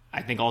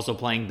 I think, also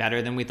playing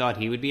better than we thought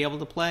he would be able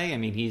to play.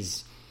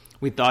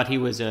 We thought he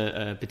was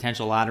a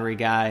potential lottery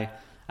guy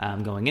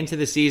going into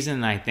the season,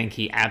 and I think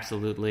he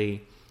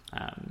absolutely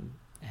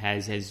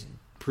has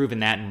proven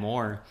that and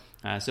more.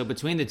 So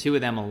between the two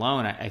of them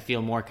alone, I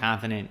feel more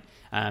confident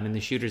in the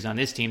shooters on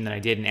this team than I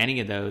did in any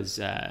of those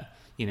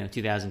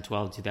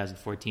 2012,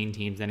 2014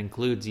 teams. That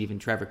includes even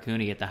Trevor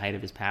Cooney at the height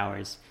of his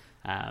powers.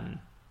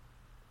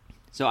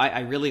 So I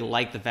really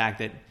like the fact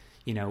that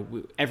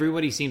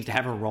everybody seems to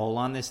have a role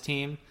on this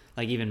team.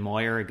 Like even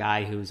Moyer, a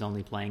guy who's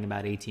only playing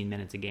about 18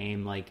 minutes a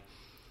game,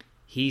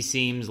 he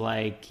seems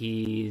like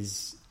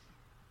he's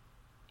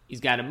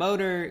got a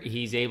motor.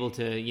 He's able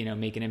to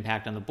make an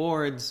impact on the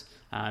boards.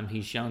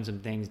 He's shown some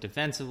things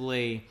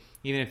defensively,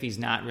 even if he's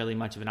not really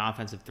much of an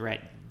offensive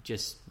threat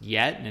just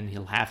yet, and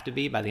he'll have to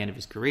be by the end of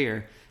his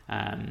career.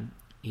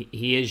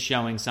 He is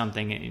showing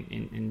something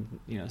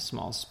in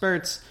small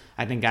spurts.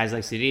 I think guys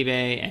like Sidibe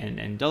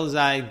and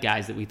Dolezaj,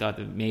 guys that we thought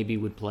that maybe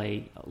would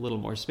play a little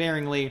more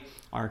sparingly,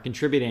 are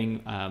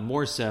contributing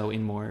more so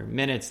in more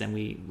minutes than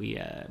we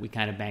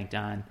kind of banked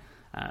on.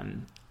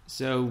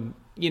 So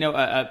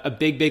a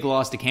big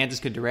loss to Kansas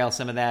could derail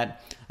some of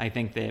that. I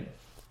think that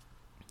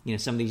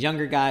some of these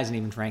younger guys and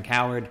even Frank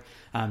Howard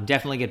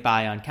definitely get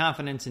by on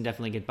confidence and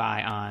definitely get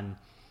by on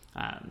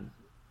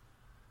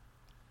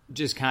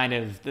just kind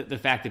of the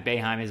fact that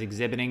Boeheim is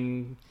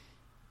exhibiting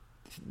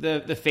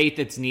the faith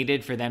that's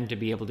needed for them to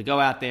be able to go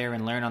out there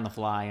and learn on the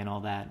fly and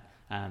all that.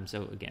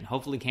 So again,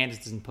 hopefully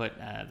Kansas doesn't put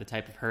the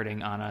type of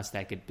hurting on us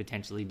that could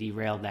potentially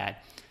derail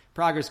that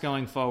progress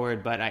going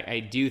forward. But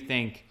I do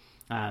think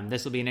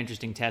this will be an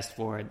interesting test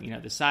for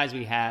the size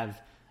we have.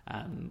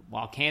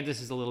 While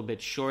Kansas is a little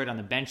bit short on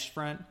the bench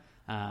front,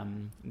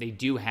 they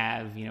do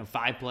have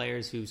 5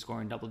 players who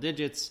score in double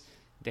digits.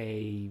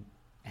 They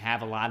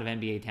have a lot of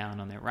NBA talent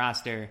on their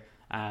roster.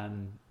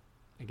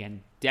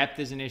 Again, depth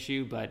is an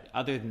issue, but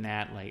other than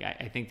that,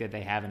 I think that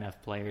they have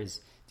enough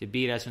players to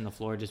beat us from the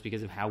floor just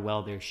because of how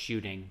well they're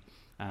shooting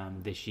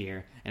this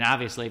year. And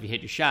obviously, if you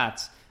hit your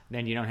shots,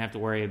 then you don't have to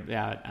worry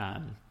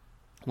about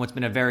what's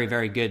been a very,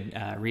 very good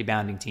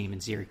rebounding team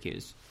in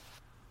Syracuse.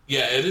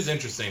 Yeah, it is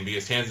interesting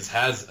because Kansas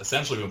has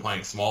essentially been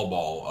playing small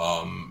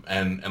ball,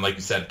 and like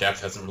you said,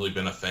 depth hasn't really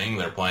been a thing.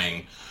 They're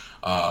playing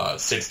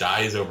 6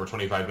 guys over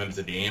 25 minutes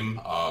a game.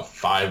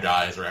 5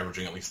 guys are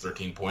averaging at least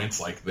 13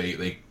 points.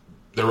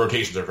 Their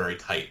rotations are very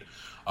tight.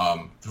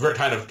 Very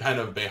kind of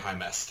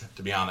Boeheim-esque,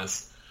 to be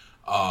honest.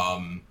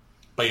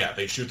 But yeah,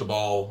 they shoot the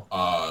ball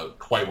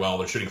quite well.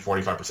 They're shooting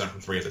 45%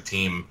 from three as a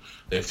team.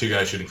 They have two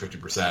guys shooting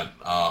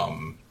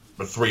 50%.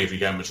 But three if you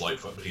get Mitch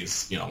Lightfoot, but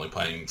he's only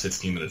playing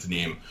 16 minutes a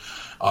game.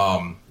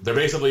 They're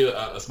basically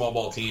a small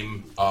ball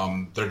team.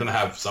 They're going to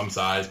have some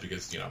size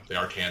because they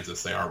are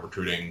Kansas. They are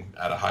recruiting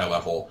at a high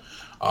level,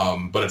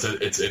 but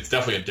it's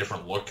definitely a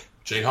different look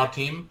Jayhawk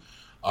team.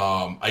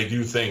 I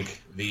do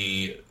think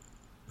the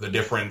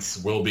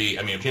difference will be.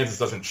 I mean, if Kansas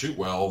doesn't shoot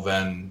well,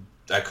 then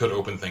that could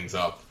open things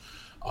up.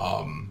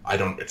 I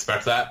don't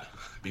expect that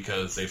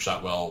because they've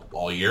shot well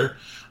all year.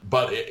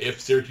 But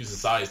if Syracuse's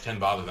size can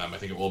bother them, I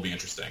think it will be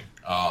interesting.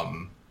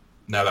 Now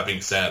that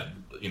being said,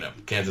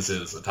 Kansas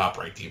is a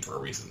top-ranked team for a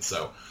reason.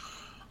 So,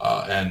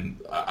 and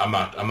I'm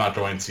not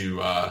going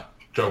to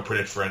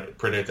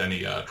predict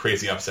any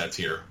crazy upsets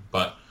here.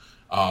 But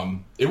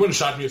it wouldn't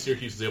shock me if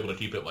Syracuse is able to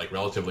keep it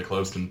relatively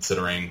close,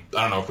 considering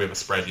I don't know if we have a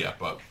spread yet,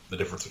 but the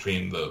difference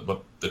between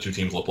what the two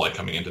teams look like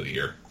coming into the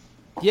year.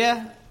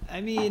 Yeah,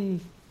 I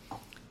mean,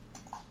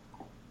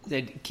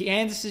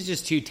 Kansas is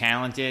just too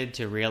talented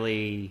to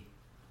really.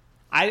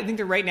 I think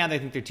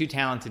they're too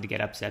talented to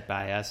get upset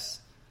by us.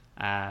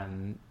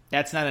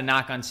 That's not a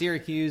knock on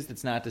Syracuse.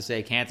 That's not to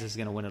say Kansas is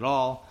going to win it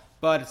all,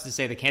 but it's to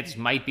say that Kansas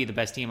might be the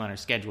best team on our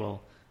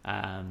schedule,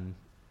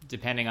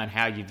 depending on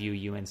how you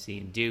view UNC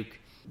and Duke.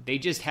 They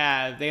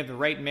have the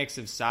right mix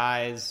of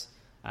size,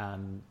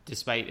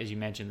 despite, as you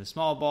mentioned, the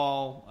small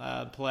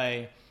ball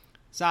play,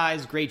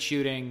 size, great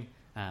shooting,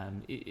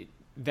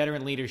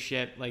 veteran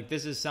leadership.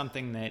 This is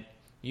something that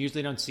you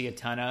usually don't see a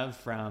ton of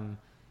from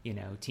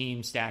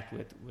teams stacked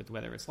with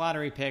whether it's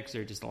lottery picks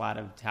or just a lot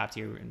of top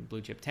tier and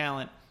blue chip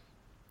talent.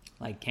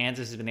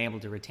 Kansas has been able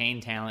to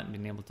retain talent and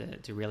been able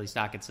to really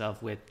stock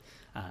itself with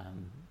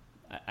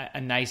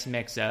a nice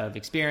mix of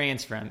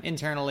experience from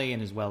internally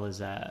and as well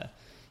as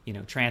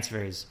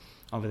transfers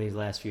over these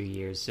last few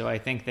years. So I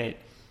think that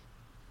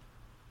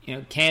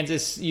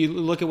Kansas, you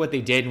look at what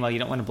they did, and while you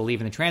don't want to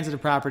believe in the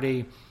transitive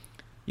property,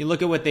 you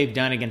look at what they've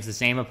done against the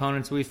same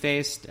opponents we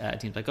faced,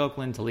 teams like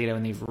Oakland, Toledo,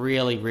 and they've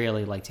really,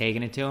 really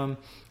taken it to them.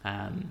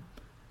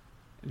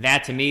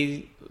 That to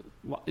me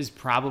is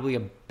probably a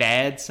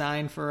bad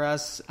sign for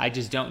us. I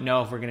just don't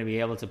know if we're going to be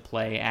able to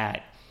play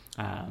at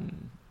a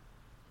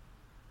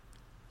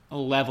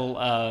level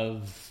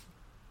of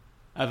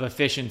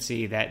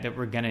efficiency that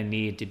we're going to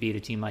need to beat a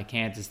team like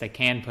Kansas that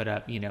can put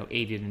up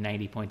 80 to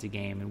 90 points a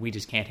game, and we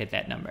just can't hit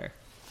that number.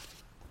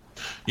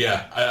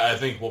 Yeah, I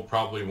think we'll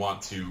probably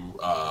want to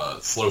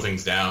slow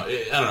things down.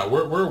 I don't know.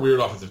 We're a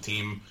weird offensive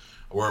team.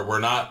 We're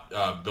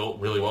not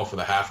built really well for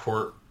the half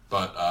court,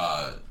 but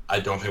I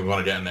don't think we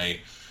want to get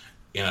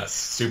in a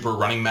super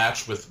running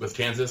match with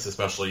Kansas,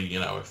 especially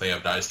if they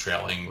have guys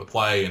trailing the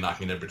play and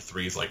knocking into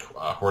threes like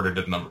Horder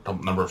did a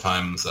number of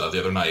times the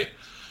other night.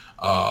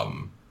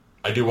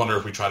 I do wonder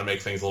if we try to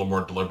make things a little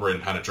more deliberate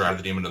and kind of drive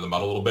the team into the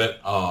mud a little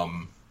bit.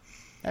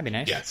 That'd be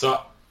nice. Yeah,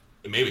 so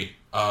maybe.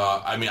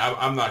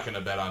 I'm not going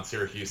to bet on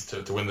Syracuse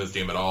to win this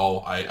game at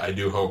all. I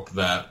do hope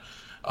that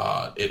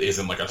it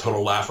isn't a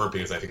total laugher,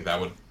 because I think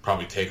that would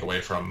probably take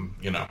away from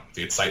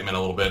the excitement a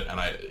little bit. And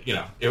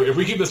if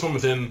we keep this one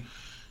within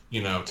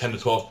 10 to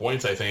 12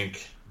 points, I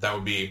think that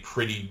would be a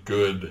pretty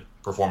good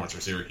performance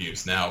for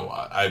Syracuse. Now,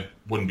 I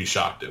wouldn't be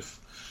shocked if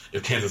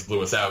Kansas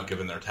blew us out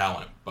given their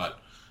talent, but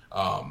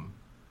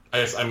I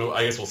guess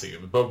we'll see.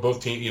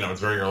 Both teams,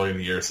 it's very early in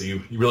the year, so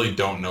you really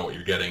don't know what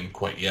you're getting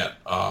quite yet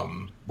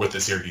with the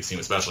Syracuse team,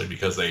 especially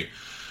because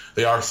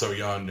they are so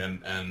young.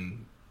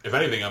 And if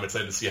anything, I'm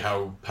excited to see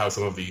how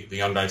some of the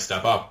young guys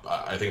step up.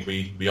 I think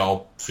we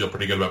all feel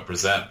pretty good about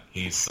Brissett.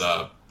 He's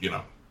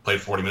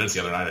played 40 minutes the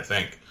other night, I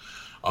think.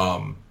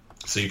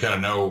 So you kind of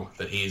know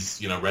that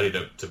he's ready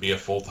to be a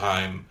full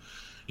time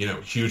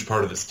huge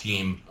part of this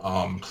team.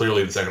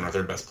 Clearly the second or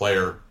third best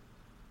player.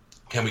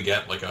 Can we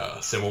get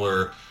a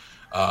similar?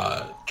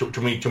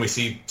 Can we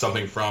see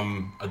something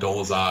from a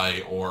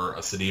Dolezaj or a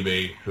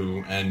Sidibe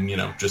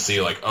just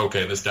see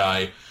okay, this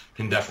guy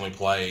can definitely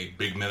play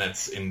big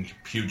minutes in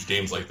huge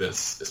games like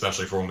this,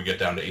 especially for when we get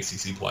down to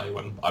ACC play,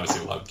 when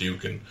obviously we'll have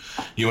Duke and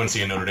UNC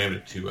and Notre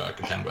Dame to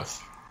contend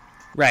with.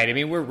 Right. I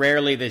mean, we're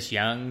rarely this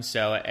young,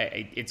 so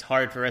it's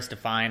hard for us to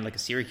find a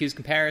Syracuse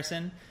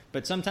comparison.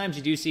 But sometimes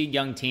you do see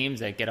young teams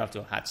that get off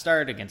to a hot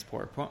start against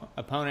poor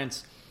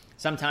opponents.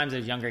 Sometimes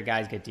those younger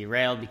guys get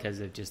derailed because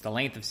of just the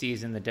length of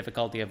season, the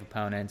difficulty of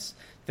opponents,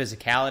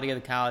 physicality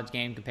of the college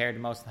game compared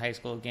to most of the high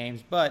school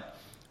games. But,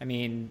 I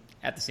mean,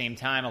 at the same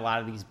time, a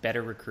lot of these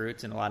better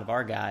recruits and a lot of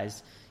our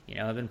guys,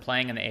 have been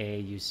playing in the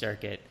AAU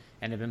circuit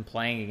and have been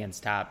playing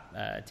against top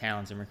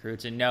talents and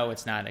recruits. And no,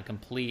 it's not a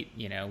complete,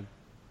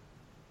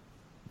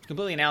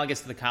 completely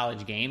analogous to the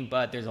college game,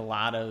 but there's a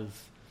lot of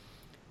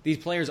these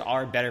players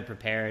are better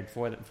prepared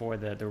for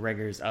the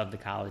rigors of the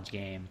college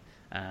game.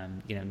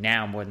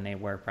 Now more than they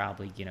were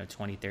probably,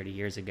 20, 30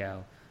 years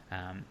ago,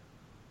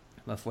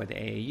 before the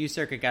AAU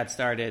circuit got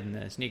started and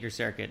the sneaker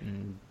circuit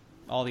and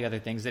all the other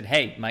things that,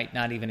 hey, might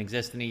not even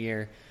exist in a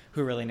year.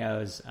 Who really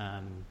knows,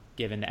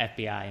 given the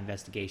FBI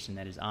investigation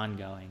that is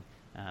ongoing,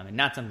 and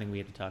not something we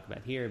have to talk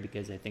about here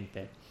because I think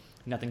that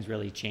nothing's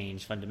really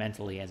changed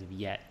fundamentally as of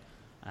yet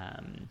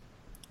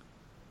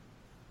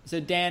So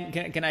Dan,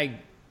 can I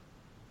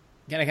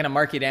kind of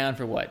mark you down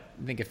for what?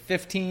 I think a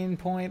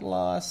 15-point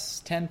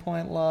loss,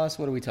 10-point loss.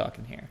 What are we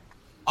talking here?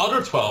 I'll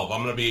go 12.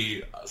 I'm going to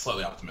be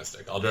slightly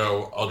optimistic. I'll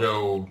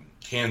go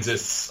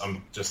Kansas.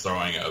 I'm just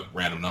throwing a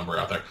random number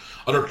out there.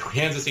 I'll go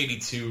Kansas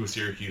 82,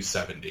 Syracuse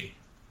 70.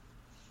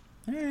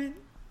 All right.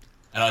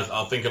 And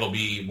I'll think it'll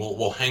be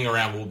we'll hang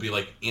around. We'll be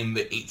like in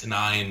the 8 to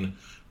 9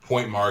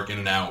 point mark in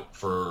and out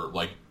for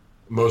like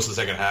most of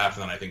the second half,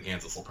 and then I think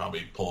Kansas will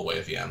probably pull away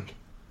at the end.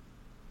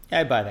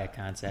 I buy that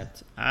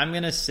concept. I'm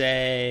going to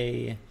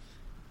say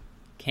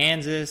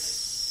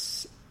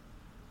Kansas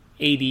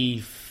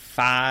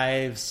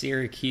 85,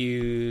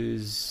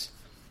 Syracuse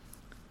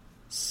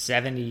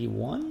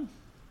 71.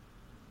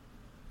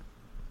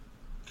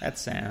 That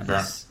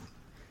sounds...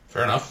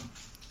 Fair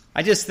enough.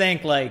 I just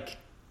think, like,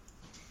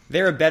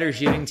 they're a better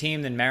shooting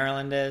team than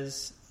Maryland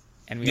is,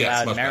 and we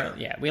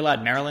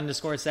allowed Maryland to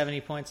score 70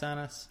 points on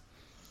us.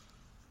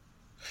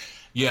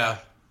 Yeah.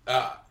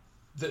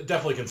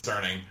 Definitely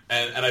concerning,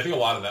 and I think a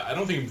lot of that. I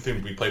don't think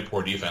we played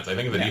poor defense. I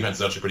think the defense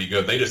is actually pretty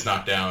good. They just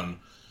knocked down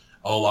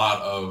a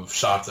lot of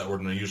shots that we're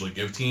going to usually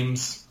give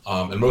teams,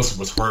 and most of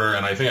it was Huerter.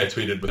 And I think I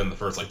tweeted within the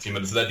first 2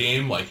 minutes of that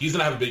game, like, he's going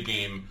to have a big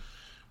game.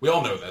 We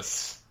all know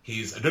this.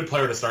 He's a good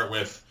player to start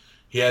with.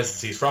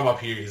 He's from up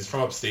here. He's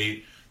from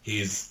upstate.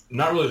 He's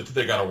not really the kid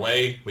that got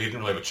away. We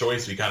didn't really have a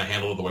choice. We kind of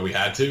handled it the way we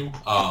had to.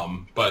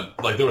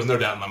 But like, there was no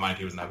doubt in my mind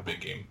he was going to have a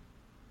big game.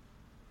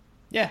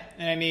 Yeah,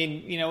 and I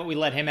mean, we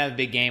let him have a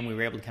big game. We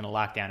were able to kind of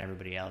lock down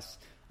everybody else.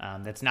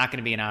 That's not going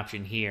to be an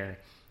option here,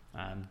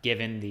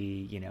 given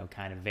the,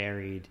 kind of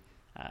varied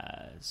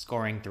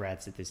scoring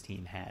threats that this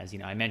team has.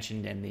 I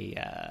mentioned in the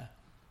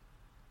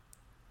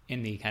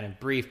kind of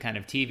brief kind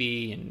of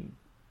TV and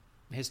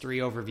history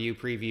overview,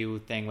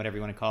 preview thing, whatever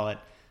you want to call it,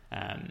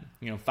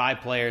 5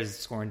 players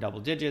scoring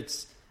double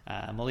digits.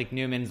 Malik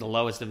Newman's the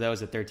lowest of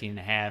those at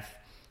 13.5.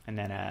 And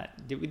then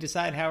did we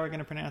decide how we're going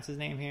to pronounce his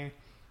name here?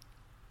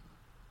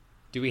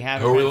 Do we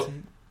have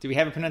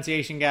a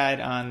pronunciation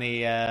guide on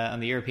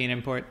the European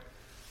import?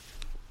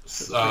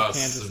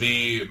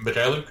 Svi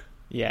Mikhailuk?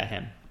 Yeah,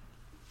 him.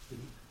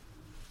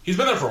 He's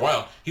been there for a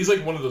while. He's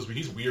like one of those.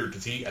 He's weird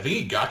because I think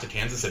he got to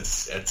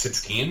Kansas at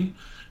 16,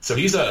 so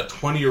he's a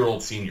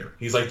 20-year-old senior.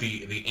 He's like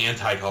the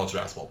anti-college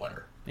basketball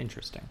player.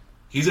 Interesting.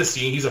 He's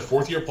a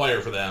fourth-year player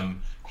for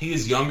them. He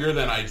is younger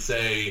than I'd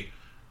say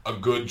a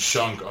good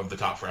chunk of the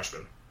top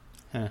freshmen.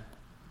 Huh.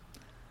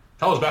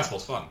 College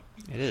basketball's fun.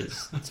 It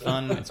is. It's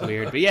fun. It's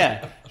weird. But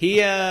yeah,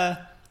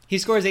 he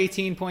scores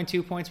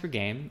 18.2 points per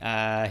game.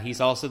 He's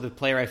also the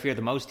player I fear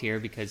the most here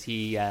because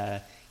he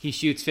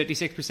shoots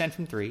 56%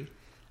 from 3.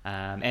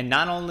 And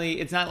not only,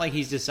 it's not like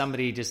he's just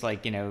somebody just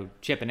like,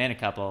 chipping in a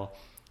couple.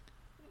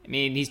 I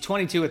mean, he's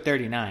 22 at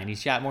 39.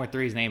 He's shot more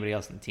threes than anybody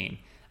else on the team.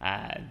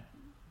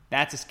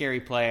 That's a scary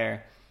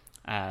player.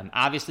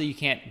 Obviously, you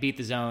can't beat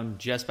the zone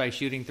just by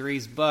shooting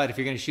threes, but if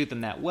you're going to shoot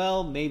them that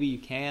well, maybe you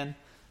can.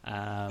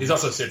 He's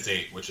also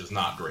 6'8", which is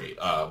not great.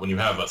 When you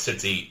have a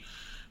 6'8"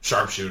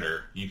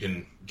 sharpshooter, you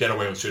can get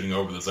away with shooting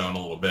over the zone a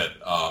little bit.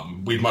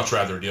 We'd much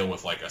rather deal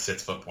with like a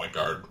 6-foot point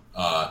guard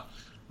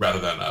rather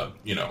than a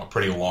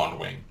pretty long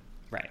wing.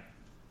 Right.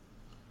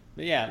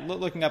 But yeah,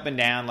 looking up and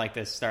down like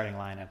this starting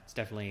lineup, it's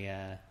definitely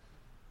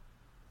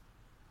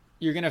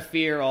you're gonna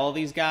fear all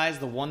these guys.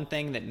 The one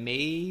thing that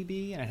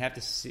maybe, and I have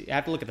to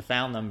look at the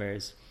foul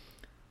numbers.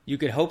 You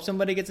could hope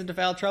somebody gets into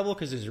foul trouble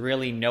because there's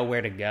really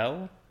nowhere to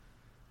go.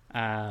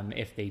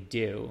 If they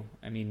do,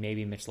 I mean,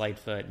 maybe Mitch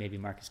Lightfoot, maybe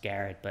Marcus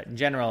Garrett, but in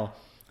general,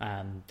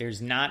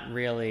 there's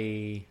nowhere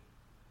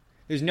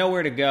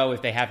to go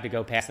if they have to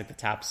go past like the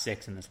top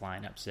 6 in this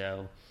lineup.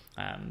 So,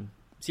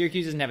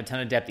 Syracuse doesn't have a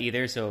ton of depth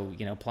either. So,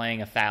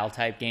 playing a foul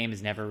type game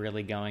is never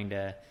really going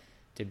to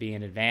be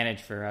an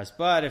advantage for us.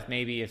 But if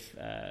we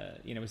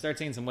start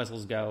seeing some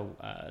whistles go,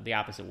 the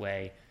opposite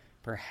way,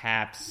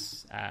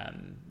 perhaps,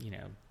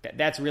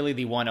 that's really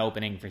the one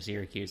opening for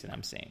Syracuse that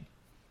I'm seeing.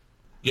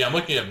 Yeah, I'm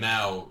looking at it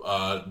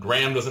now.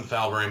 Graham doesn't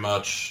foul very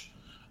much.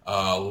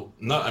 Doesn't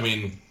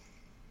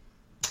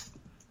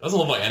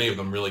look like any of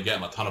them really get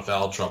in a ton of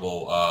foul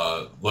trouble.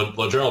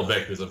 LaGerald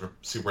Vick, who's a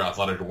super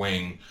athletic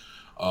wing,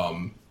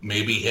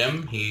 maybe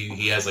him.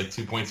 He has like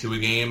 2.2 a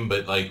game,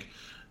 but like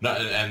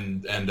not.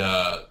 And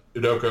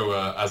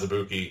Udoko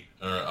Azubuike,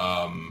 or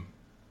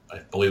I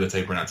believe that's how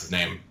you pronounce his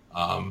name.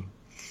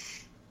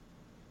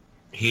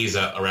 He's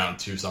around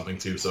 2-something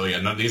too. So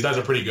yeah, these guys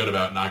are pretty good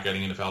about not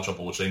getting into foul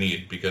trouble, which they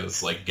need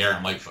because like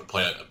Garrett might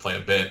play a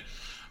bit.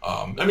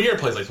 Garrett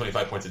plays like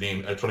 25 points a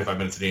game, 25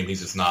 minutes a game.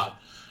 He's just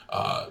not,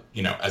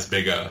 as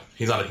big a.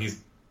 He's not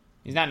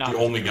the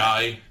only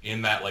guy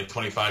in that like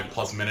 25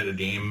 plus minute a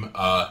game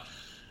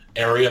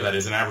area that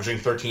isn't averaging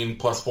 13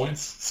 plus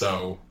points.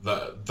 So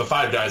the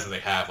 5 guys that they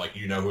have, like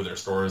who their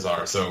scorers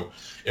are. So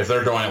if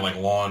they're going like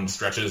long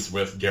stretches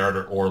with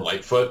Garrett or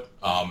Lightfoot,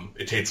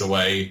 it takes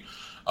away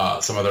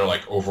some of their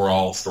like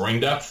overall scoring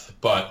depth,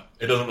 but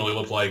it doesn't really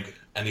look like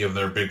any of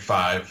their big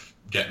 5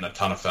 get in a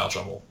ton of foul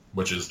trouble,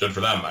 which is good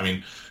for them. I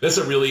mean, this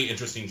is a really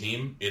interesting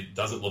team. It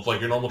doesn't look like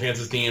your normal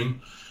Kansas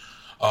team.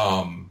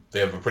 They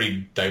have a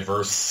pretty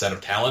diverse set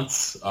of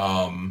talents.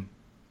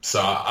 So,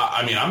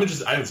 I mean, I'm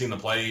interested. I haven't seen them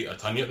play a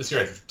ton yet this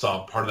year. I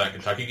saw part of that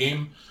Kentucky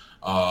game.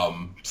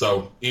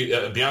 So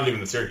beyond even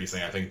the Syracuse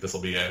thing, I think this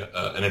will be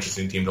an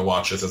interesting team to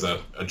watch just as a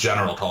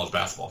general college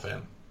basketball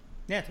fan.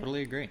 Yeah,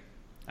 totally agree.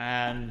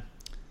 So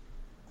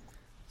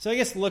I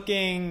guess I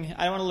don't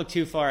want to look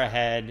too far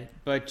ahead,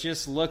 but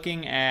just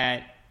looking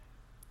at,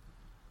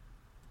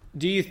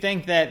 do you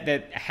think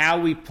that how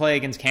we play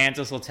against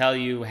Kansas will tell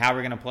you how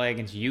we're going to play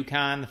against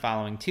UConn the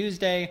following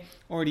Tuesday?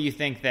 Or do you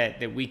think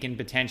that we can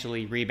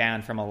potentially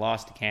rebound from a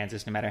loss to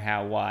Kansas no matter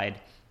how wide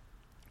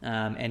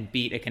and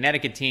beat a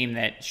Connecticut team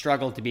that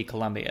struggled to beat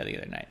Columbia the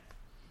other night?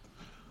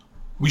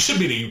 We should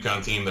beat a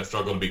UConn team that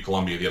struggled to beat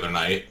Columbia the other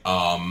night.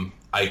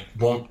 I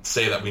won't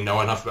say that we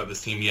know enough about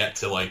this team yet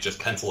to just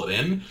pencil it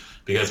in,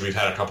 because we've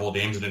had a couple of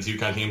games against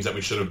UConn teams that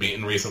we should have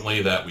beaten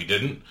recently that we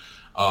didn't.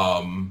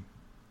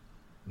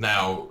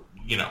 Now,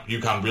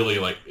 UConn really,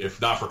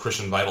 if not for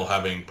Christian Vital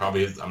having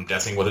probably, I'm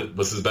guessing, what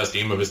was his best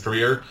game of his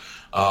career,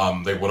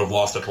 they would have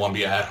lost to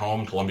Columbia at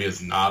home. Columbia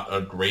is not a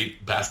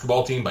great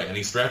basketball team by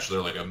any stretch.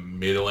 They're like a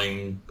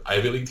middling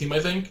Ivy League team, I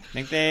think.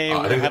 I think they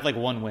have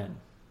one win.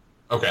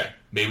 Okay,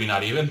 maybe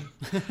not even.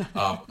 I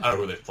don't know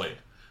who they've played.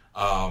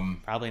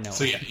 Probably no.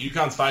 So yeah,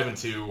 UConn's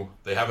 5-2.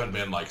 They haven't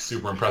been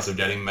super impressive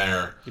getting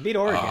there. They beat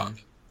Oregon.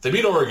 They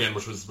beat Oregon,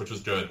 which was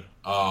good.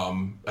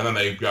 And then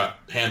they got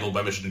handled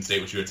by Michigan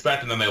State, which you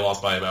expect, and then they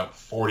lost by about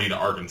 40 to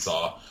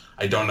Arkansas.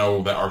 I don't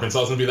know that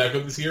Arkansas is going to be that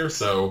good this year,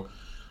 so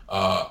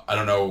I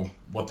don't know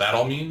what that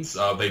all means.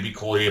 They beat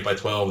Colgate by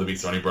 12. They beat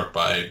Stony Brook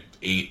by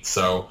 8.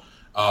 So,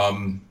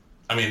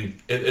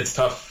 it's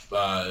tough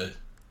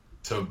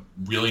to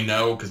really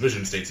know, because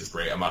Michigan State's is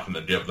great. I'm not going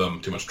to give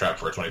them too much crap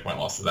for a 20-point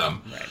loss to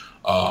them.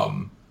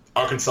 Right.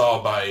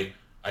 Arkansas by...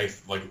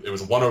 it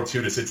was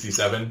 102 to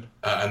 67,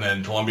 and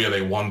then Columbia,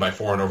 they won by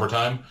 4 in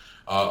overtime.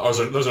 Those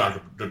are not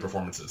good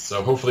performances.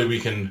 So hopefully we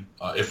can,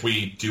 if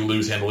we do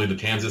lose handily to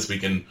Kansas, we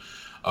can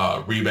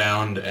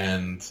rebound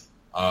and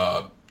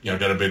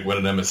get a big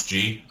win at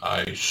MSG.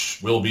 I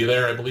will be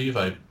there, I believe.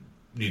 I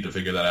need to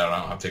figure that out. I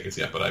don't have tickets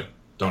yet, but I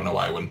don't know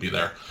why I wouldn't be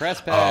there.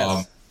 Press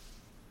pass.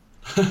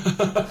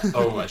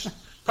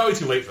 Probably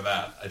too late for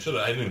that. I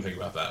didn't even think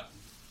about that.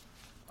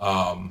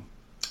 I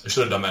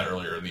should have done that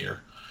earlier in the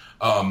year.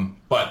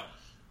 But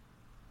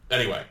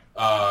anyway,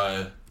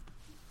 that's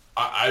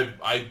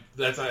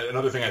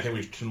another thing I think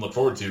we can look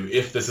forward to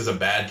if this is a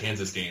bad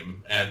Kansas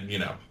game. And,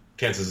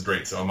 Kansas is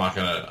great, so I'm not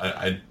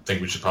I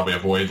think we should probably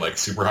avoid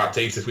super hot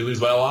takes if we lose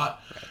by a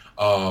lot.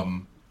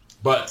 Right.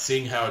 But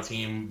seeing how a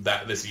team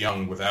this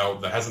young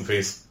that hasn't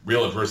faced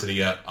real adversity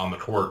yet on the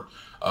court,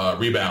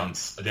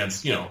 rebounds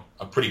against, a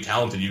pretty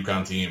talented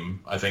UConn team,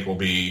 I think will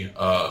be,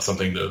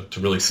 something to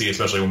really see,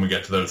 especially when we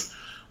get to those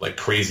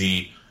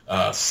crazy,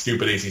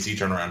 stupid ACC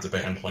turnarounds that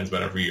Bayham complains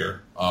about every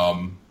year.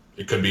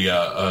 It could be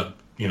a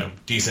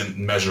decent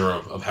measure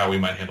of how we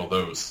might handle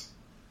those.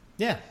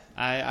 Yeah,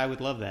 I would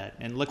love that.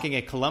 And looking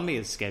at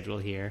Columbia's schedule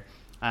here,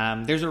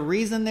 there's a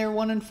reason they're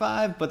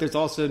 1-5, but there's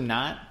also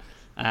not.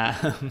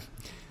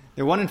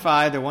 They're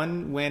 1-5. Their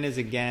one win is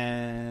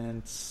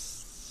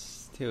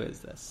against, who is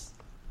this?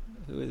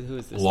 Who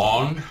is this?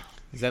 Long.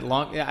 Is that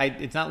Long? Yeah,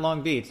 it's not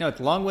Long Beach. No, it's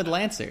Longwood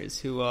Lancers,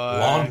 who are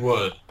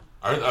Longwood.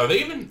 Are they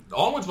even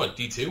Longwood's what,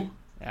 D2?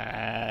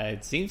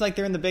 It seems like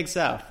they're in the Big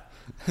South.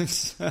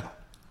 So,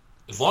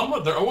 is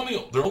Longwood? They're only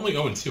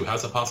 0-2.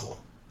 How's that possible?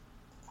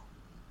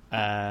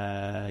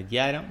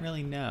 Yeah, I don't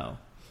really know.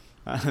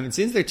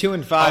 Since they're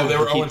 2-5. Oh, they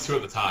were 0-2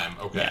 at the time.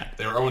 Okay, yeah.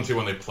 They were 0-2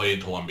 when they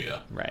played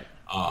Columbia. Right.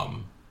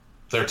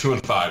 They're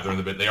 2-5. They're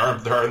in the They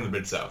are in the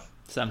Mid South.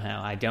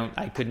 Somehow, I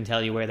couldn't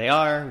tell you where they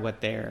are,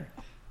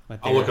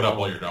 I'll look it up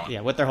while you're going.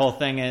 Yeah, what their whole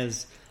thing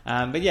is.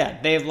 But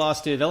yeah, they've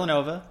lost to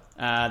Villanova.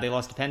 They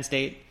lost to Penn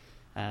State.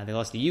 They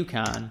lost to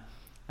UConn.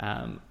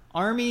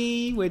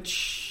 Army,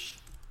 which,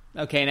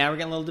 okay, now we're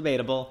getting a little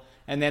debatable.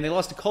 And then they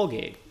lost to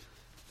Colgate.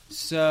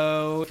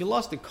 So if you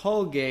lost to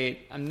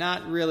Colgate, I'm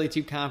not really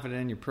too confident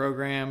in your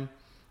program.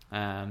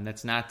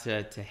 That's not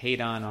to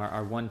hate on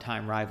our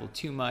one-time rival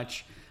too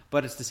much,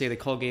 but it's to say that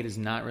Colgate is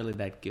not really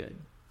that good.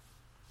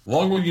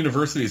 Longwood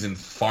University is in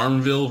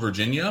Farmville,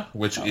 Virginia,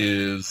 which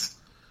is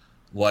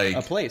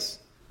a place.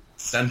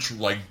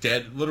 Central,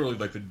 dead, literally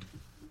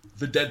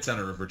the dead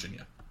center of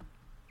Virginia.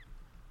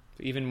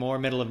 Even more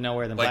middle of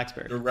nowhere than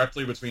Blacksburg.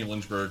 Directly between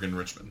Lynchburg and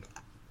Richmond.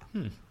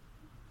 The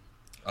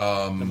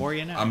more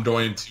you know. I'm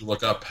going to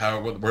look up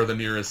where the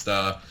nearest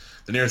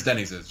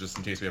Denny's is, just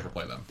in case we ever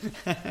play them.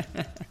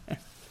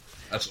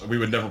 We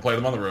would never play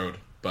them on the road,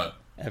 but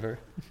ever.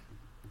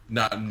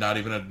 Not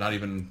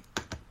even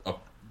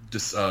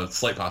a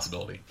slight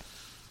possibility.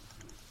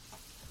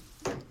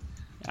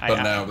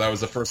 Now that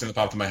was the first thing that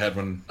popped in my head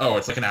when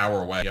it's an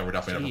hour away. Yeah, we're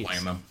definitely never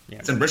playing them. Yeah.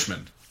 It's in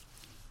Richmond.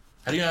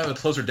 How do you have a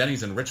closer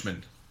Denny's in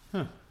Richmond?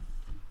 Huh.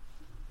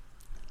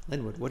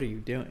 Linwood, what are you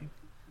doing?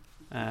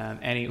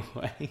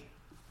 Anyway.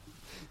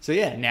 So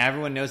yeah, now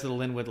everyone knows who the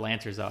Linwood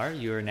Lancers are.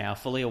 You are now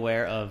fully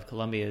aware of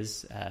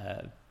Columbia's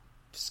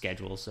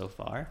schedule so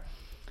far.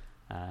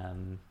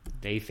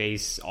 They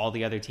face all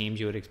the other teams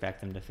you would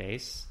expect them to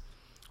face.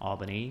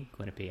 Albany,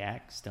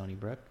 Quinnipiac, Stony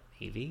Brook,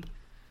 Navy.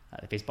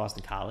 They face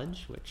Boston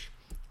College, which...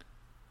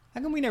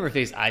 How come we never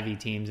face Ivy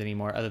teams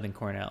anymore other than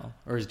Cornell?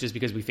 Or is it just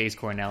because we face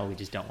Cornell, we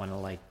just don't want to,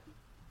 like,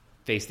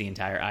 face the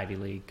entire Ivy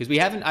League? Because we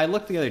haven't... I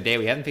looked the other day,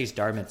 we haven't faced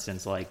Dartmouth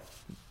since, like,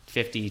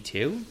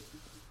 52?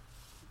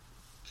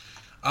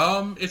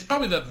 It's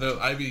probably that the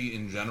Ivy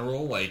in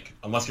general, like,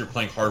 unless you're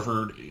playing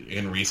Harvard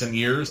in recent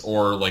years,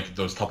 or, like,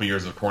 those couple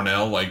years of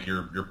Cornell, like,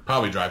 you're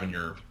probably driving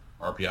your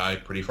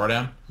RPI pretty far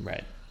down.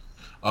 Right.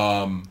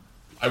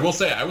 I will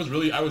say, I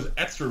was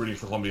extra rooting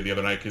for Columbia the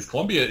other night, because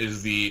Columbia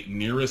is the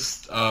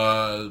nearest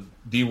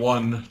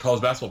D1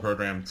 college basketball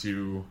program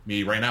to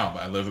me right now.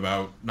 I live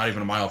about not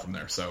even a mile from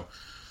there, so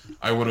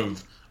I would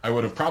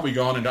have probably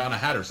gone and gotten a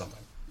hat or something.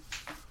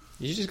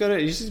 You should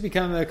just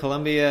become a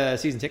Columbia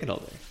season ticket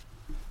holder.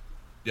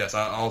 Yes,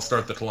 I'll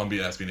start the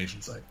Columbia SB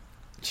Nation site.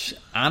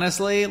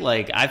 Honestly,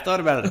 like, I've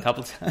thought about it a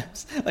couple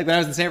times. Like, when I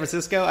was in San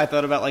Francisco, I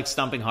thought about, like,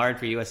 stumping hard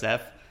for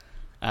USF.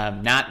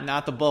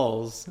 Not the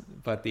Bulls,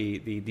 but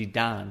the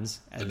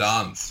Dons. The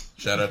Dons.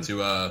 Shout out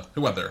to,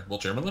 who went there? Will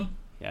Chamberlain?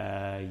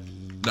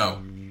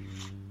 No.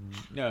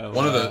 No.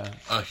 One of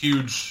the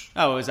huge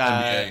Oh, it was,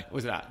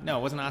 NBA. No,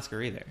 it wasn't Oscar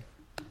either.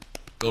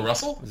 Bill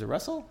Russell? Was it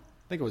Russell?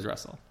 I think it was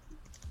Russell.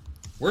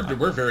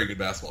 We're very good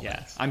basketball Yeah,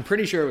 fans. I'm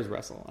pretty sure it was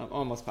Russell. I'm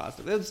almost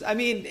positive. It was, I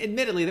mean,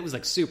 admittedly, that was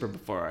like super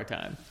before our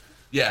time.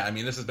 Yeah, I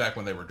mean, this is back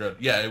when they were good.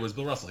 Yeah, it was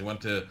Bill Russell. He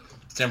went to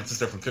San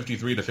Francisco from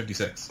 53 to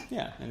 56.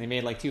 Yeah, and they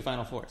made like 2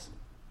 Final Fours.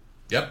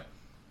 Yep.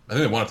 I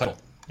think they won a title.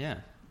 Yeah.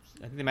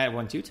 I think they might have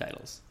won 2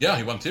 titles. Yeah,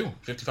 he won 2,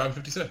 55 and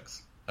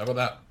 56. How about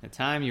that? At the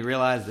time, you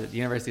realize that the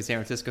University of San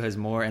Francisco has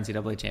more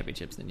NCAA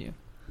championships than you.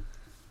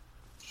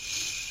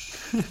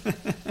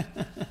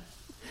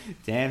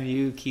 Damn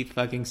you, Keith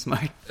fucking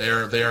Smart. They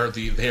are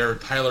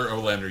Tyler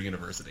Olander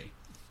University.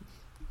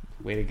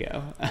 Way to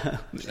go.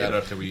 Shout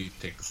out to We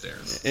Take the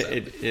Stairs.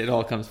 It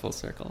all comes full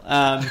circle.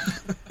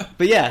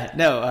 But yeah,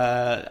 no,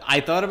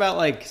 I thought about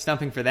like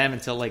stumping for them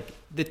until like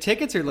the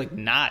tickets are like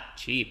not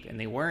cheap, and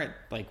they weren't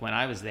like when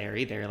I was there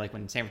either. Like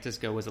when San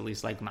Francisco was at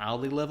least like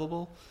mildly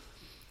livable.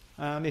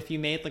 If you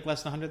made like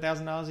less than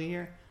 $100,000 a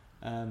year.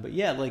 But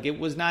yeah, like it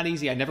was not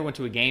easy. I never went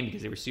to a game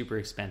because they were super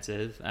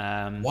expensive.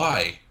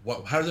 Why?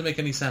 How does it make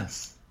any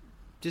sense?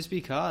 Just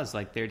because,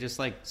 like, they're just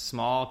like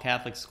small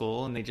Catholic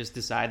school, and they just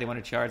decide they want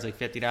to charge like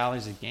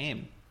 $50 a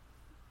game.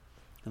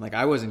 And like,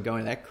 I wasn't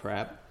going to that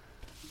crap.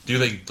 Do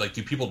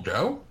people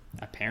go?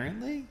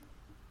 Apparently.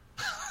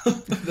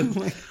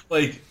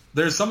 Like,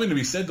 there's something to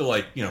be said to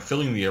like, you know,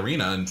 filling the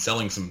arena and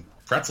selling some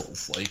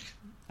pretzels. Like,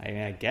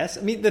 I guess.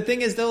 I mean, the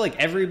thing is though, like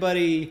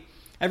everybody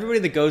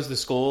that goes to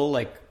school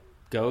like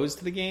goes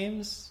to the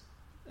games.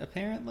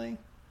 Apparently.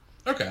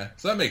 Okay,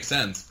 so that makes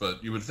sense.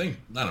 But you would think,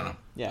 I don't know.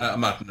 Yeah.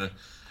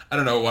 I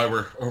don't know why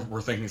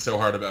we're thinking so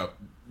hard about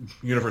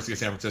University of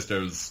San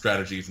Francisco's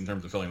strategies in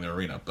terms of filling their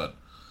arena, but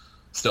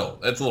still,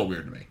 it's a little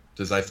weird to me.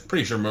 Because I'm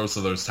pretty sure most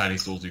of those tiny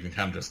schools you can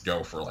kind of just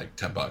go for like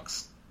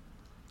 $10.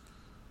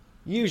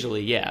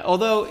 Usually, yeah.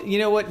 Although, you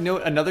know what? No,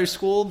 another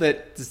school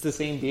that is the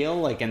same deal,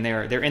 like, and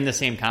they're in the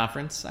same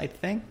conference, I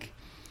think.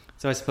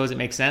 So I suppose it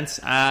makes sense.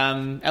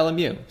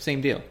 LMU, same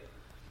deal.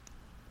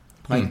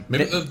 Like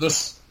maybe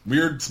this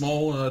weird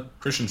small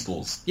Christian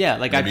schools. Yeah,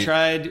 like maybe. I've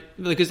tried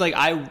because like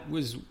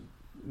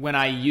when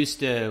I used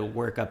to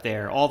work up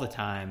there all the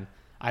time,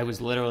 I was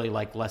literally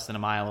like less than a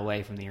mile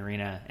away from the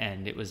arena,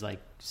 and it was like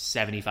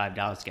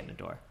 $75 to get in the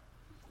door.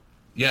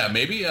 Yeah,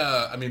 maybe.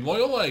 I mean,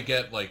 Loyola, I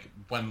get like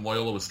when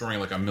Loyola was scoring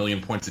like 1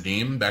 million points a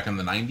game back in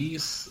the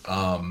 90s.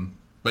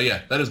 But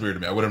yeah, that is weird to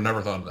me. I would have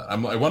never thought of that.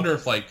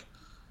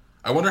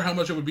 I wonder how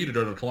much it would be to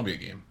go to a Columbia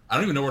game. I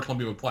don't even know where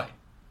Columbia would play.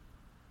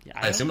 Yeah,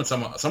 I assume it's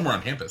somewhere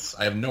on campus.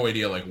 I have no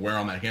idea like where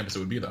on that campus it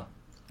would be though.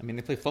 I mean,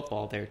 they play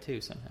football there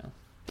too somehow.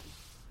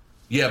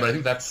 Yeah, but I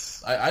think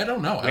that's I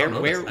don't know.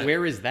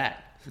 Where is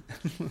that?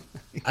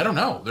 I don't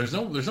know. There's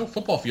no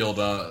football field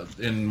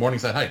in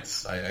Morningside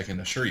Heights. I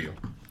can assure you.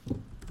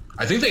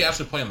 I think they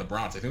actually play in the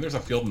Bronx. I think there's a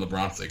field in the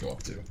Bronx they go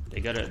up to.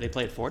 They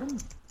play at Fordham?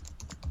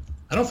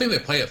 I don't think they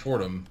play at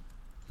Fordham.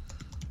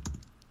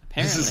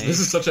 Apparently. This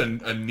is such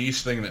a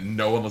niche thing that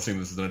no one listening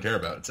to this is going to care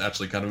about. It's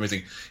actually kind of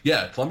amazing.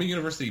 Yeah, Columbia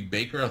University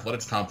Baker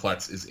Athletics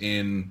Complex is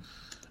in.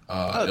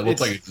 It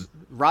looks like it's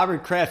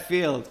Robert Kraft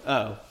Field.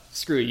 Oh,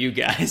 screw you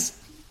guys.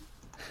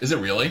 Is it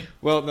really?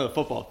 Well, no, the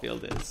football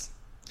field is.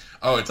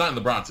 Oh, it's not in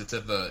the Bronx.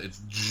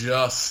 It's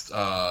just.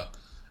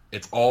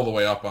 It's all the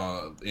way up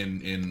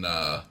in.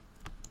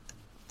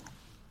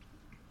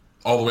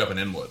 All the way up in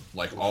Inwood,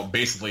 like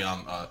basically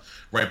on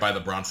right by the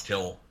Bronx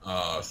Kill,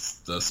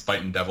 the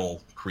Spuyten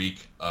Devil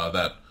Creek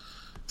that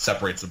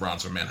separates the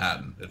Bronx from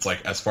Manhattan. It's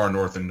like as far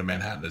north into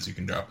Manhattan as you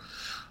can go.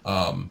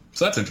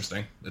 So that's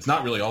interesting. It's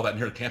not really all that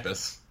near the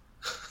campus.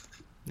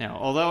 No,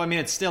 although I mean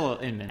it's still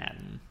in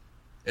Manhattan.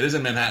 It is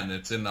in Manhattan.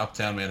 It's in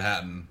uptown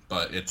Manhattan,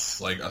 but it's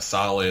like a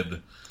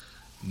solid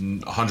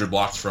 100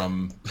 blocks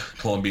from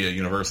Columbia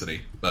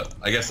University. But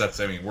I guess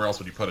I mean, where else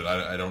would you put it?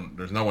 I don't.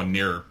 There's no one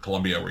near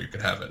Columbia where you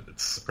could have it.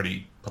 It's a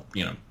pretty,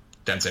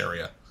 dense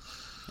area.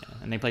 Yeah,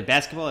 and they play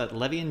basketball at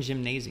Levian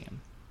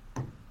Gymnasium.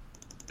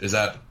 Is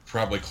that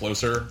probably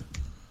closer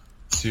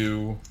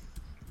 2.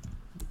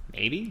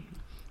 Maybe.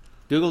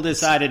 Google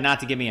decided not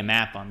to give me a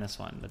map on this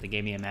one, but they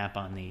gave me a map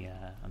on the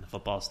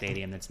football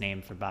stadium that's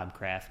named for Bob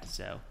Kraft.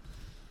 So,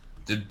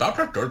 did Bob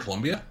Kraft go to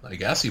Columbia? I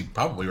guess he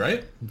probably,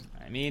 right?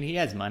 I mean, he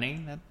has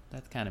money.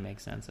 That kind of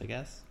makes sense, I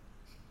guess.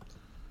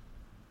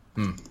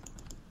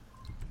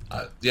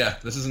 Yeah,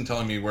 this isn't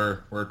telling me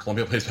where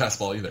Columbia plays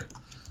basketball either.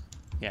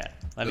 Yeah,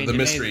 I mean the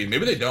mystery.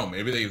 Maybe they don't.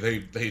 Maybe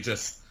they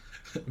just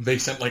they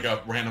sent like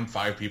a random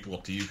 5 people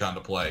up to UConn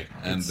to play,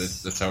 and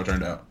that's how it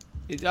turned out.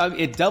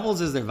 It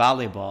doubles as their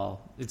volleyball.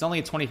 It's only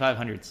a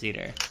 2,500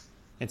 seater.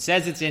 It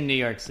says it's in New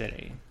York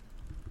City.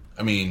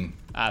 I mean,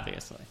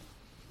 obviously,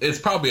 it's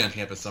probably on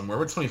campus somewhere.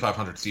 With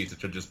 2,500 seats,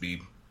 it should just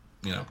be,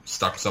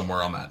 stuck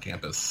somewhere on that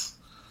campus.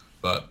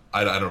 But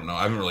I don't know.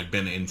 I haven't really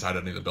been inside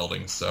any of the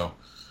buildings, so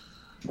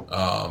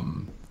I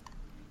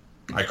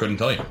couldn't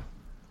tell you.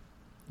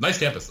 Nice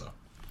campus, though.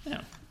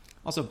 Yeah.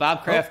 Also,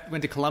 Bob Kraft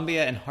went to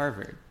Columbia and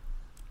Harvard.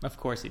 Of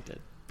course he did.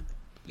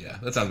 Yeah,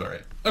 that sounds about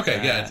right.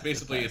 Okay, yeah, it's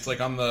basically it's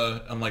like on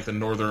the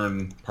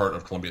northern part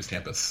of Columbia's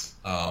campus.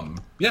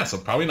 Yeah, so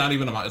probably not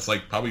even a mile. It's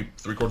like probably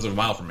 3/4 of a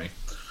mile from me.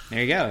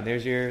 There you go.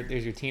 There's your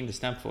team to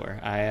stump for.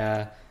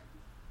 I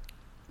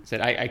said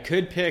I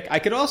could pick. I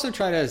could also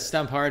try to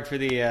stump hard for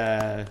the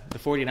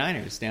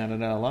 49ers down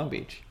in Long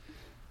Beach.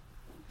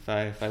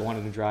 If I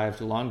wanted to drive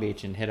to Long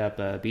Beach and hit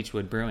up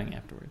Beechwood Brewing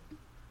afterward.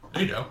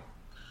 There you go.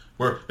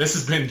 This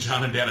has been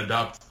John and Dan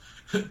Adopt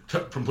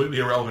completely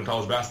irrelevant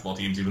college basketball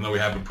teams, even though we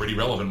have a pretty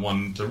relevant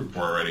one to root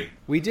for already.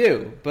 We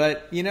do,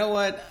 but you know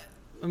what?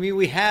 I mean,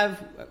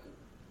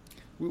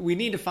 we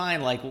need to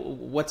find like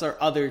what's our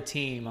other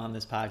team on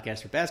this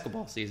podcast for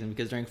basketball season,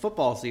 because during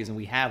football season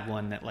we have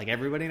one that like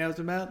everybody knows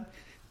about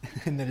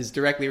and that is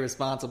directly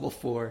responsible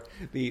for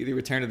the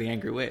return of the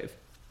Angry Wave.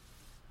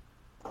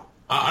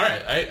 All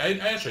right, I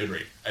actually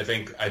agree. I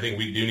think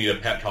we do need a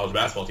pet college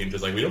basketball team,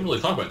 because like we don't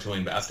really talk about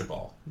Tulane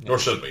basketball, nor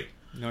should we.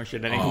 Nor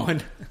should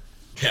anyone.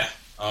 Yeah.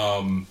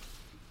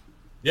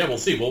 Yeah, we'll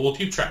see. We'll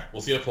keep track.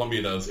 We'll see how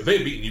Columbia does. If they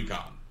had beaten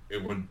UConn,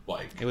 it would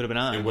have been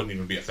on. It wouldn't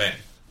even be a thing.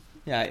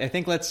 Yeah, I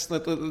think let's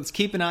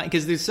keep an eye,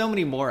 because there's so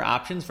many more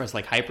options for us,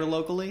 like hyper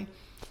locally.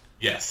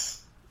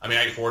 Yes, I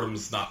mean,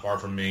 Fordham's not far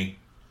from me.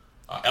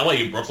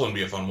 LAU Brooklyn would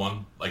be a fun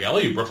one. Like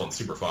LAU Brooklyn's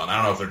super fun. I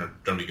don't know if they're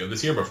going to be good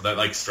this year, but for that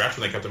like stretch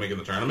when they kept to making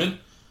the tournament,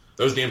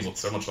 those games look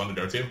so much fun to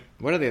go to.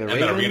 What are they? The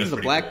Ravens, the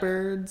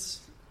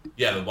Blackbirds? Cool.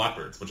 Yeah, the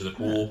Blackbirds, which is a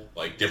cool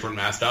like different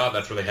mascot.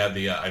 That's where they had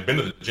the. I've been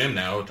to the gym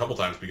now a couple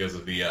times because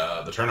of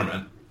the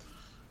tournament,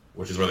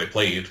 which is where they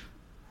played.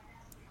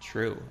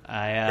 True.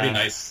 Pretty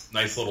nice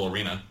little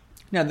arena.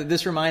 Now,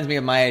 this reminds me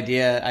of my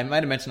idea. I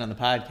might have mentioned on the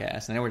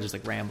podcast. I know we're just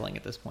like rambling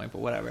at this point,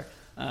 but whatever.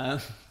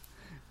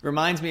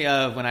 Reminds me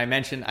of when I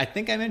mentioned on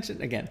the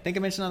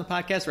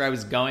podcast where I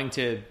was going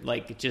to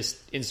like just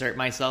insert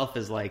myself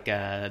as like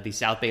the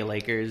South Bay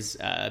Lakers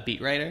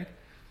beat writer.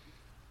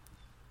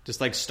 Just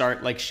like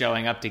start like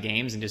showing up to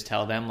games and just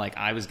tell them like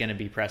I was going to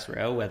be press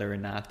row whether or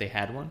not they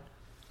had one.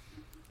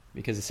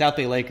 Because the South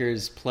Bay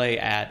Lakers play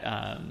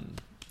at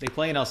they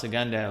play in El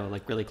Segundo,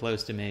 like really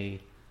close to me.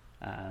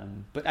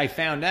 But I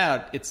found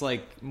out it's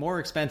like more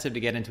expensive to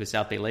get into a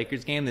South Bay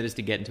Lakers game than it is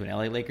to get into an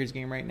LA Lakers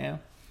game right now.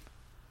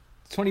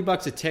 It's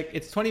 $20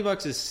 It's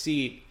 $20 a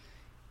seat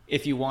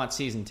if you want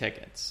season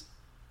tickets,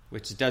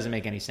 which doesn't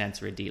make any sense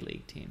for a D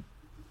League team.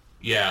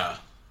 Yeah,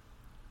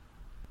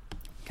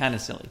 kind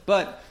of silly.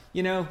 But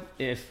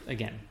if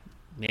again,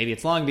 maybe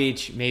it's Long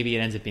Beach, maybe it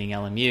ends up being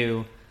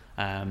LMU.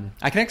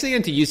 I can actually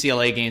get into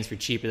UCLA games for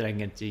cheaper than I can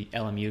get to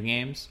LMU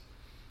games.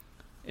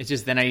 It's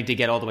just then I need to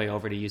get all the way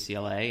over to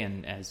UCLA,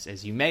 and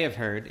as you may have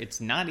heard,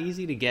 it's not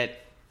easy to get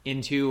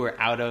into or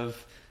out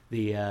of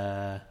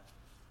the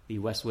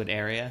Westwood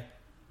area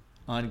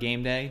on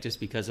game day, just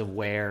because of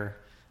where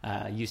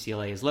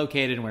UCLA is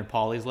located and where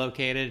Pauley is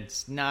located.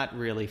 It's not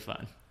really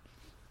fun.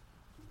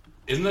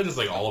 Isn't that just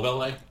like all of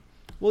LA?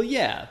 Well,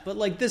 yeah, but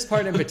like this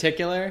part in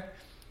particular,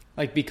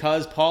 like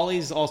because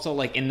Pauley's also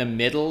like in the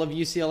middle of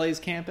UCLA's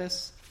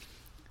campus,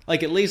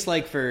 like at least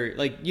like for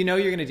like you're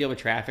going to deal with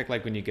traffic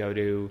like when you go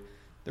to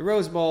the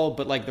Rose Bowl,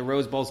 but like the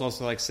Rose Bowl is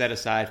also like set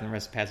aside from the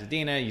rest of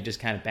Pasadena. You just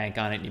kind of bank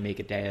on it and you make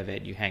a day of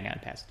it. You hang out in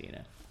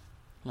Pasadena.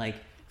 Like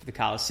for the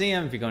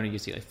Coliseum, if you're going to a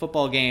UCLA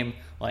football game,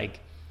 like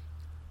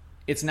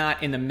it's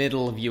not in the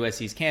middle of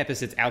USC's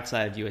campus. It's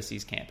outside of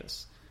USC's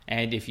campus.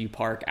 And if you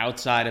park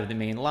outside of the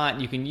main lot,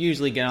 you can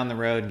usually get on the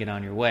road and get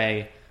on your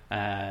way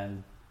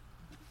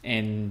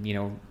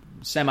in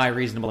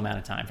semi-reasonable amount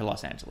of time for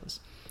Los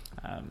Angeles.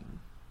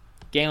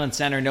 Galen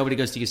Center, nobody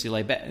goes to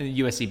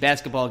USC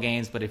basketball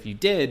games, but if you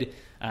did,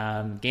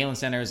 Galen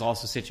Center is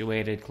also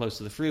situated close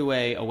to the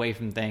freeway, away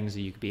from things, so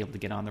you could be able to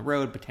get on the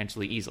road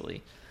potentially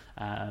easily.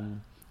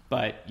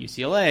 But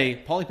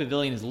UCLA, Pauley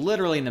Pavilion is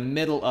literally in the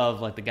middle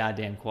of like the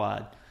goddamn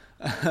quad.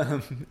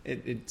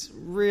 It's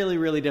really,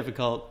 really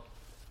difficult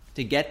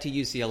to get to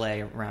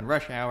UCLA around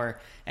rush hour,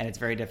 and it's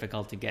very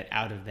difficult to get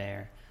out of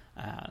there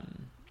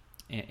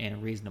in a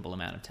reasonable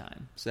amount of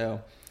time.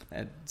 So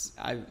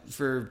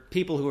for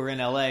people who are in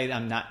LA,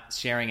 I'm not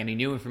sharing any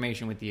new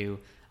information with you.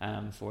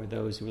 For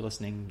those who are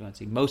listening, let's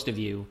see, most of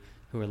you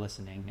who are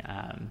listening,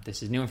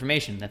 this is new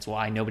information. That's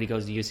why nobody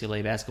goes to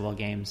UCLA basketball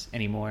games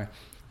anymore,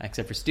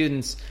 except for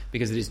students,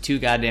 because it is too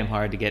goddamn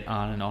hard to get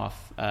on and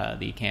off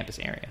the campus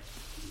area.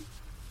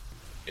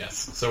 Yes.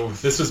 So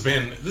this has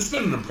been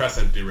an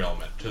impressive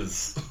derailment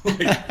because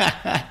we've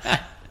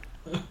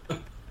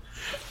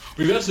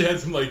actually had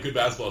some like good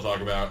basketball to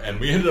talk about, and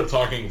we ended up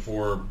talking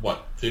for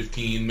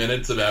 15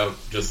 minutes about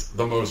just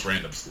the most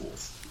random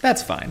schools.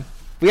 That's fine.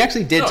 We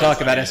actually did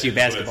talk about SU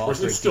basketball.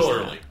 It's still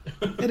early.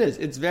 It is.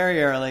 It's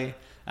very early.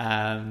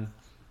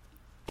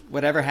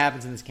 Whatever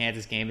happens in this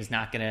Kansas game is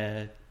not going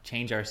to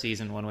change our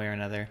season one way or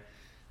another,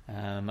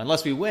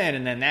 unless we win.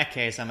 And then in that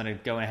case, I'm going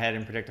to go ahead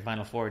and predict the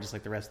Final Four just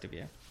like the rest of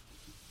you.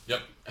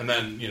 Yep. And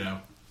then,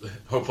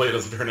 hopefully it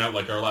doesn't turn out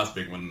like our last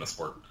big win in the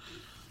sport.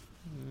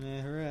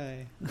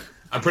 Hooray.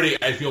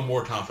 I feel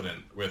more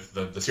confident with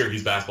the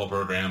Syracuse basketball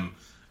program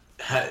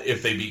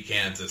if they beat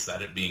Kansas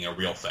that it being a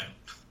real thing.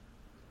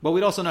 But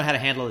we'd also know how to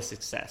handle the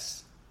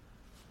success.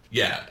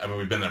 Yeah, I mean,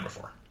 we've been there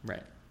before.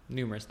 Right.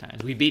 Numerous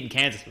times. We've beaten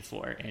Kansas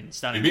before in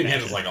stunning We've beaten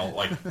Kansas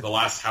like the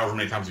last however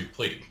many times we've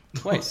played.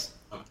 Twice.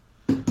 I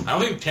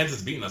don't think Kansas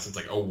has beaten us since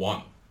like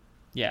 2001.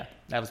 Yeah,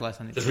 that was the last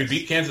time. Because we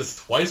beat Kansas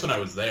twice when I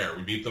was there.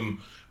 We beat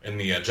them in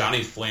the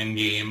Johnny Flynn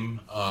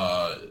game,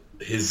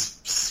 his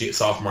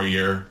sophomore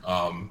year.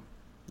 Paul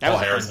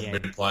Harris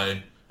didn't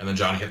play, and then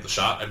Johnny hit the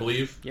shot, I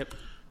believe. Yep.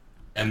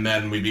 And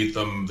then we beat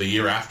them the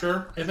year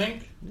after, I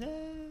think.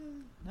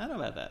 I don't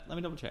know about that. Let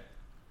me double check.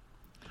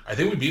 I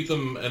think we beat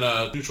them in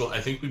a neutral.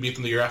 I think we beat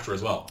them the year after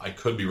as well. I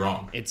could be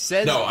wrong. It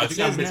says no. I think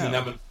says I'm mixing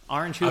no. them.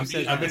 Orange Hoop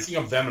says I'm mixing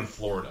up them in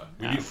Florida.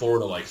 We beat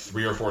Florida like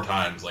 3 or 4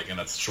 times, like in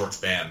a short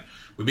span.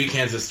 We beat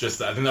Kansas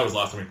I think that was the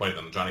last time we played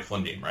them, the Johnny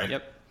Flynn game, right?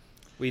 Yep.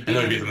 And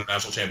then we beat them in the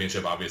national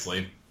championship,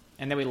 obviously.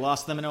 And then we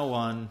lost them in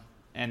 2001,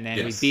 and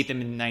then we beat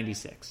them in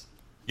 96.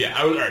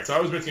 Yeah, all right. So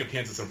I was mixing up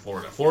Kansas and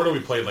Florida. Florida,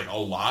 we played like a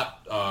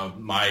lot.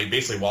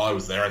 Basically while I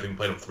was there, I think we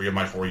played them 3 of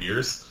my 4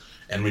 years,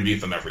 and we beat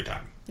them every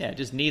time. Yeah,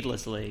 just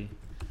needlessly.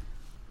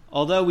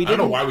 Although we I don't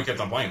know why we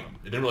kept on playing them.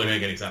 It didn't really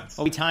make any sense.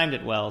 Well, we timed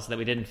it well so that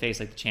we didn't face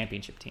like the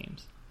championship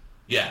teams.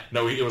 Yeah,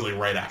 no, it was like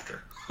right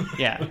after.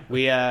 Yeah,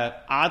 we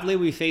oddly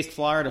we faced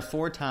Florida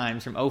 4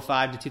 times from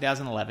 2005 to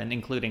 2011,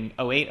 including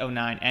 2008,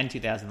 2009, and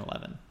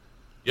 2011.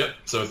 Yep,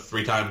 so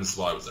 3 times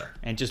while I was there,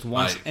 and just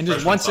once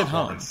at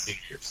home.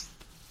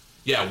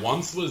 Yeah,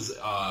 once was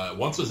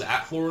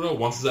at Florida,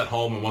 once was at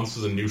home, and once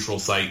was a neutral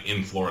site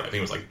in Florida. I think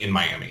it was like in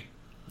Miami.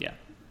 Yeah.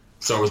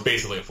 So it was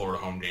basically a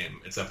Florida home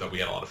game, except that we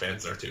had a lot of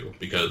fans there too,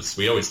 because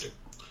we always do.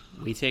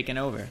 We taken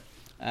over.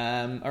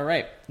 All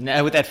right,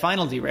 now with that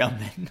final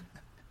derailment.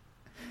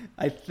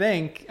 I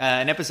think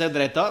an episode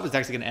that I thought was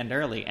actually going to end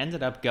early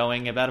ended up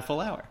going about a full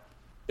hour.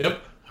 Yep.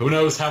 Who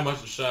knows how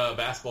much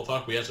basketball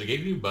talk we actually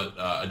gave you, but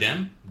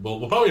again,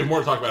 we'll probably have more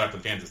to talk about after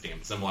the Kansas game,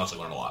 so then we'll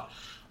actually learn a lot.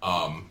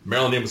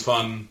 Maryland game was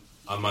fun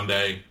on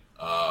Monday.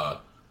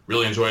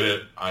 Really enjoyed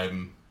it.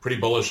 I'm pretty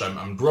bullish.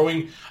 I'm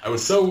growing. I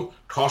was so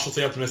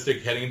cautiously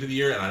optimistic heading into the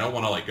year, and I don't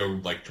want to go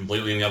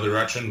completely in the other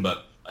direction,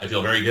 but I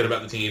feel very good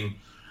about the team.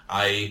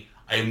 I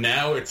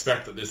now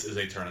expect that this is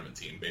a tournament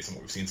team based on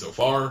what we've seen so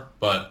far,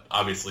 but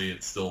obviously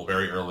it's still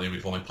very early.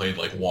 We've only played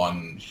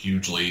one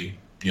hugely,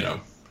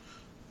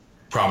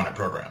 prominent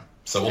program.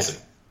 So we'll see.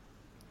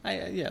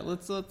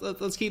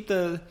 Let's keep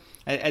the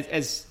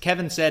as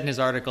Kevin said in his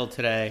article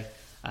today.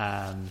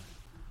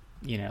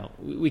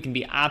 We can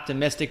be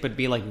optimistic, but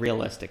be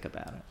realistic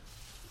about it.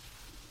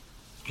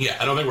 Yeah,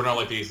 I don't think we're not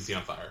like the ACC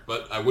on fire,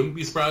 but I wouldn't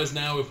be surprised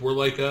now if we're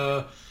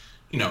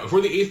if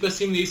we're the 8th best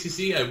team in the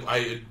ACC,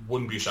 I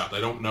wouldn't be shocked. I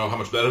don't know how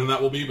much better than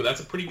that will be, but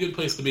that's a pretty good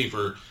place to be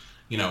for,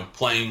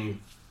 playing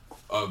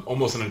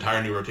almost an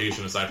entire new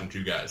rotation aside from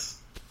 2 guys.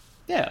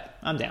 Yeah,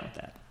 I'm down with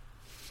that.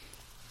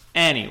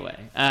 Anyway,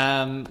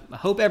 I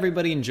hope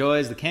everybody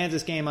enjoys the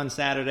Kansas game on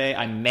Saturday.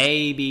 I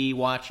may be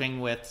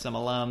watching with some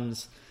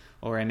alums,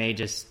 or I may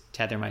just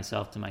tether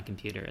myself to my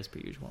computer as per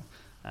usual.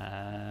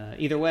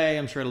 Either way,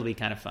 I'm sure it'll be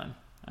kind of fun.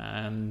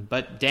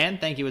 But Dan,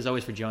 thank you as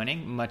always for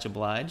joining. Much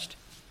obliged.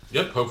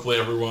 Yep. Hopefully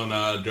everyone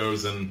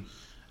goes and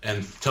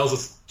tells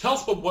us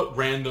about what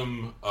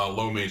random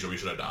low major we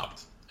should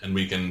adopt, and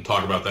we can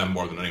talk about them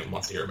more than anyone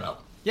wants to hear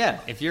about.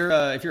 Yeah, if you're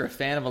a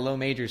fan of a low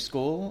major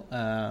school,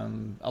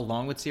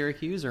 along with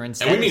Syracuse or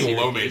instead, and we mean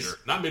Syracuse, low major,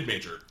 not mid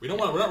major. We're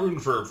not rooting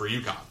for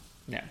UConn.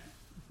 No,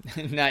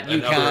 not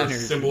and UConn other or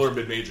similar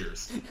mid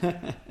majors. We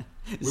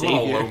want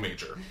a low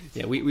major.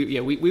 Yeah,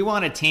 we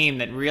want a team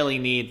that really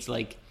needs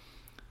that.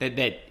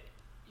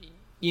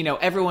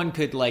 Everyone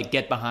could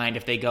get behind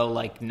if they go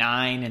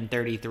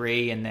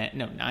 9-33 and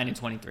then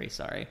 9-23.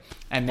 Sorry,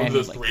 and then one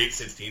of those great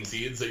 16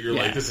 seeds that you're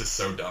this is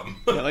so dumb.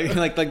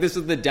 Yeah, this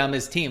is the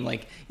dumbest team.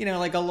 Like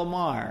a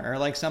Lamar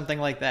or something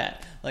like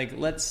that.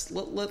 Let's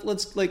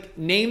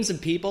names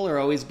of people are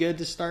always good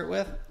to start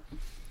with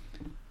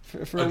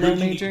for a low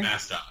major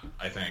mascot,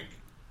 I think.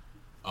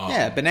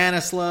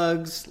 Banana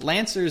slugs,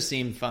 Lancers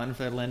seem fun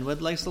for Linwood.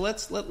 So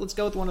let's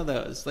go with one of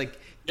those.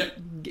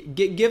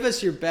 Give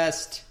us your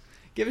best.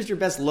 Give us your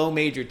best low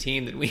major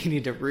team that we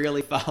need to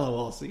really follow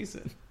all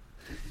season.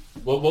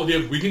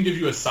 We can give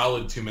you a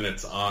solid 2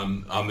 minutes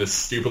on this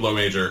stupid low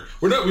major.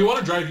 We want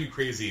to drive you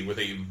crazy with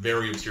a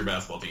very obscure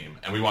basketball team,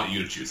 and we want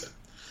you to choose it.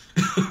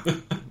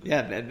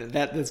 Yeah,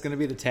 that's going to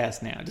be the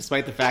task now,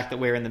 despite the fact that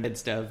we're in the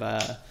midst of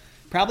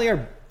probably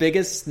our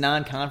biggest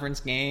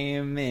non-conference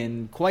game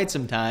in quite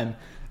some time.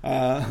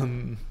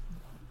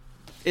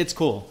 It's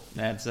cool.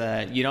 That's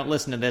you don't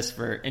listen to this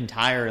for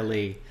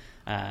entirely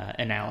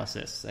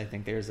analysis. I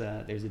think there's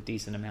a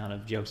decent amount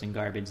of jokes and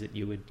garbage that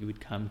you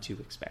would come to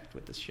expect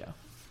with this show.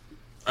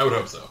 I would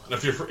hope so. And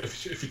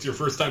if it's your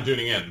first time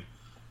tuning in,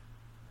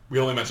 we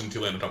only mentioned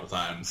Tulane a couple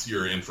times.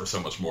 You're in for so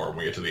much more when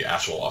we get to the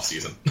actual off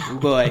season. Oh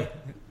boy,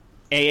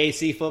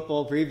 AAC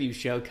football preview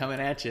show coming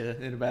at you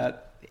in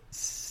about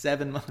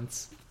 7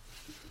 months.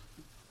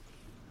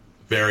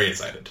 Very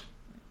excited.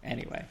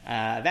 Anyway,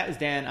 that was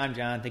Dan. I'm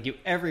John. Thank you,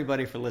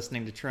 everybody, for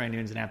listening to Troy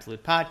Nunes and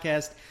Absolute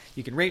Podcast.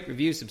 You can rate,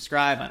 review,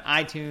 subscribe on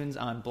iTunes,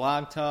 on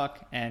Blog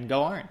Talk, and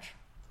go Orange.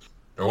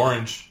 Go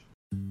Orange.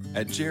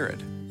 At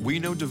Jared, we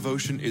know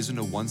devotion isn't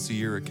a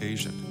once-a-year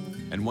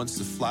occasion. And once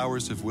the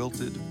flowers have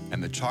wilted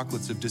and the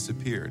chocolates have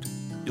disappeared,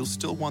 you'll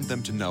still want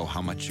them to know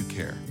how much you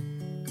care.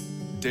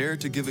 Dare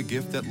to give a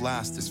gift that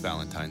lasts this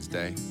Valentine's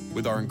Day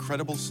with our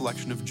incredible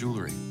selection of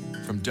jewelry.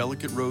 From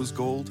delicate rose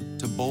gold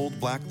to bold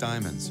black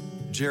diamonds,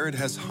 Jared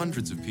has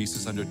hundreds of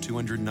pieces under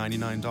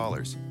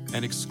 $299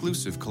 and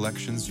exclusive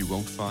collections you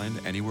won't find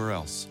anywhere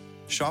else.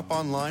 Shop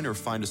online or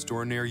find a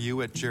store near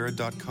you at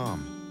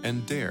jared.com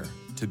and dare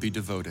to be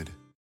devoted.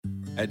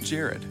 At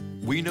Jared,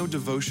 we know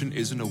devotion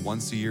isn't a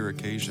once-a-year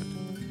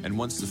occasion, and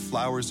once the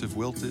flowers have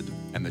wilted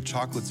and the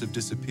chocolates have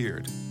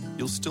disappeared,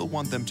 you'll still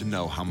want them to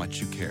know how much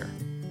you care.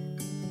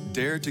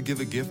 Dare to give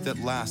a gift that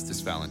lasts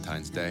this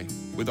Valentine's Day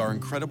with our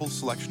incredible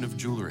selection of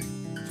jewelry.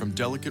 From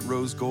delicate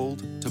rose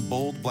gold to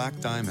bold black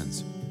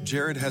diamonds,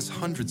 Jared has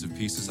hundreds of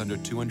pieces under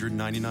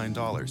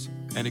 $299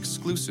 and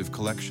exclusive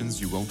collections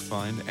you won't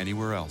find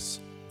anywhere else.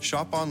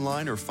 Shop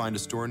online or find a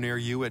store near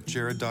you at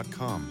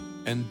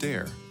jared.com and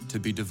dare to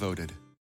be devoted.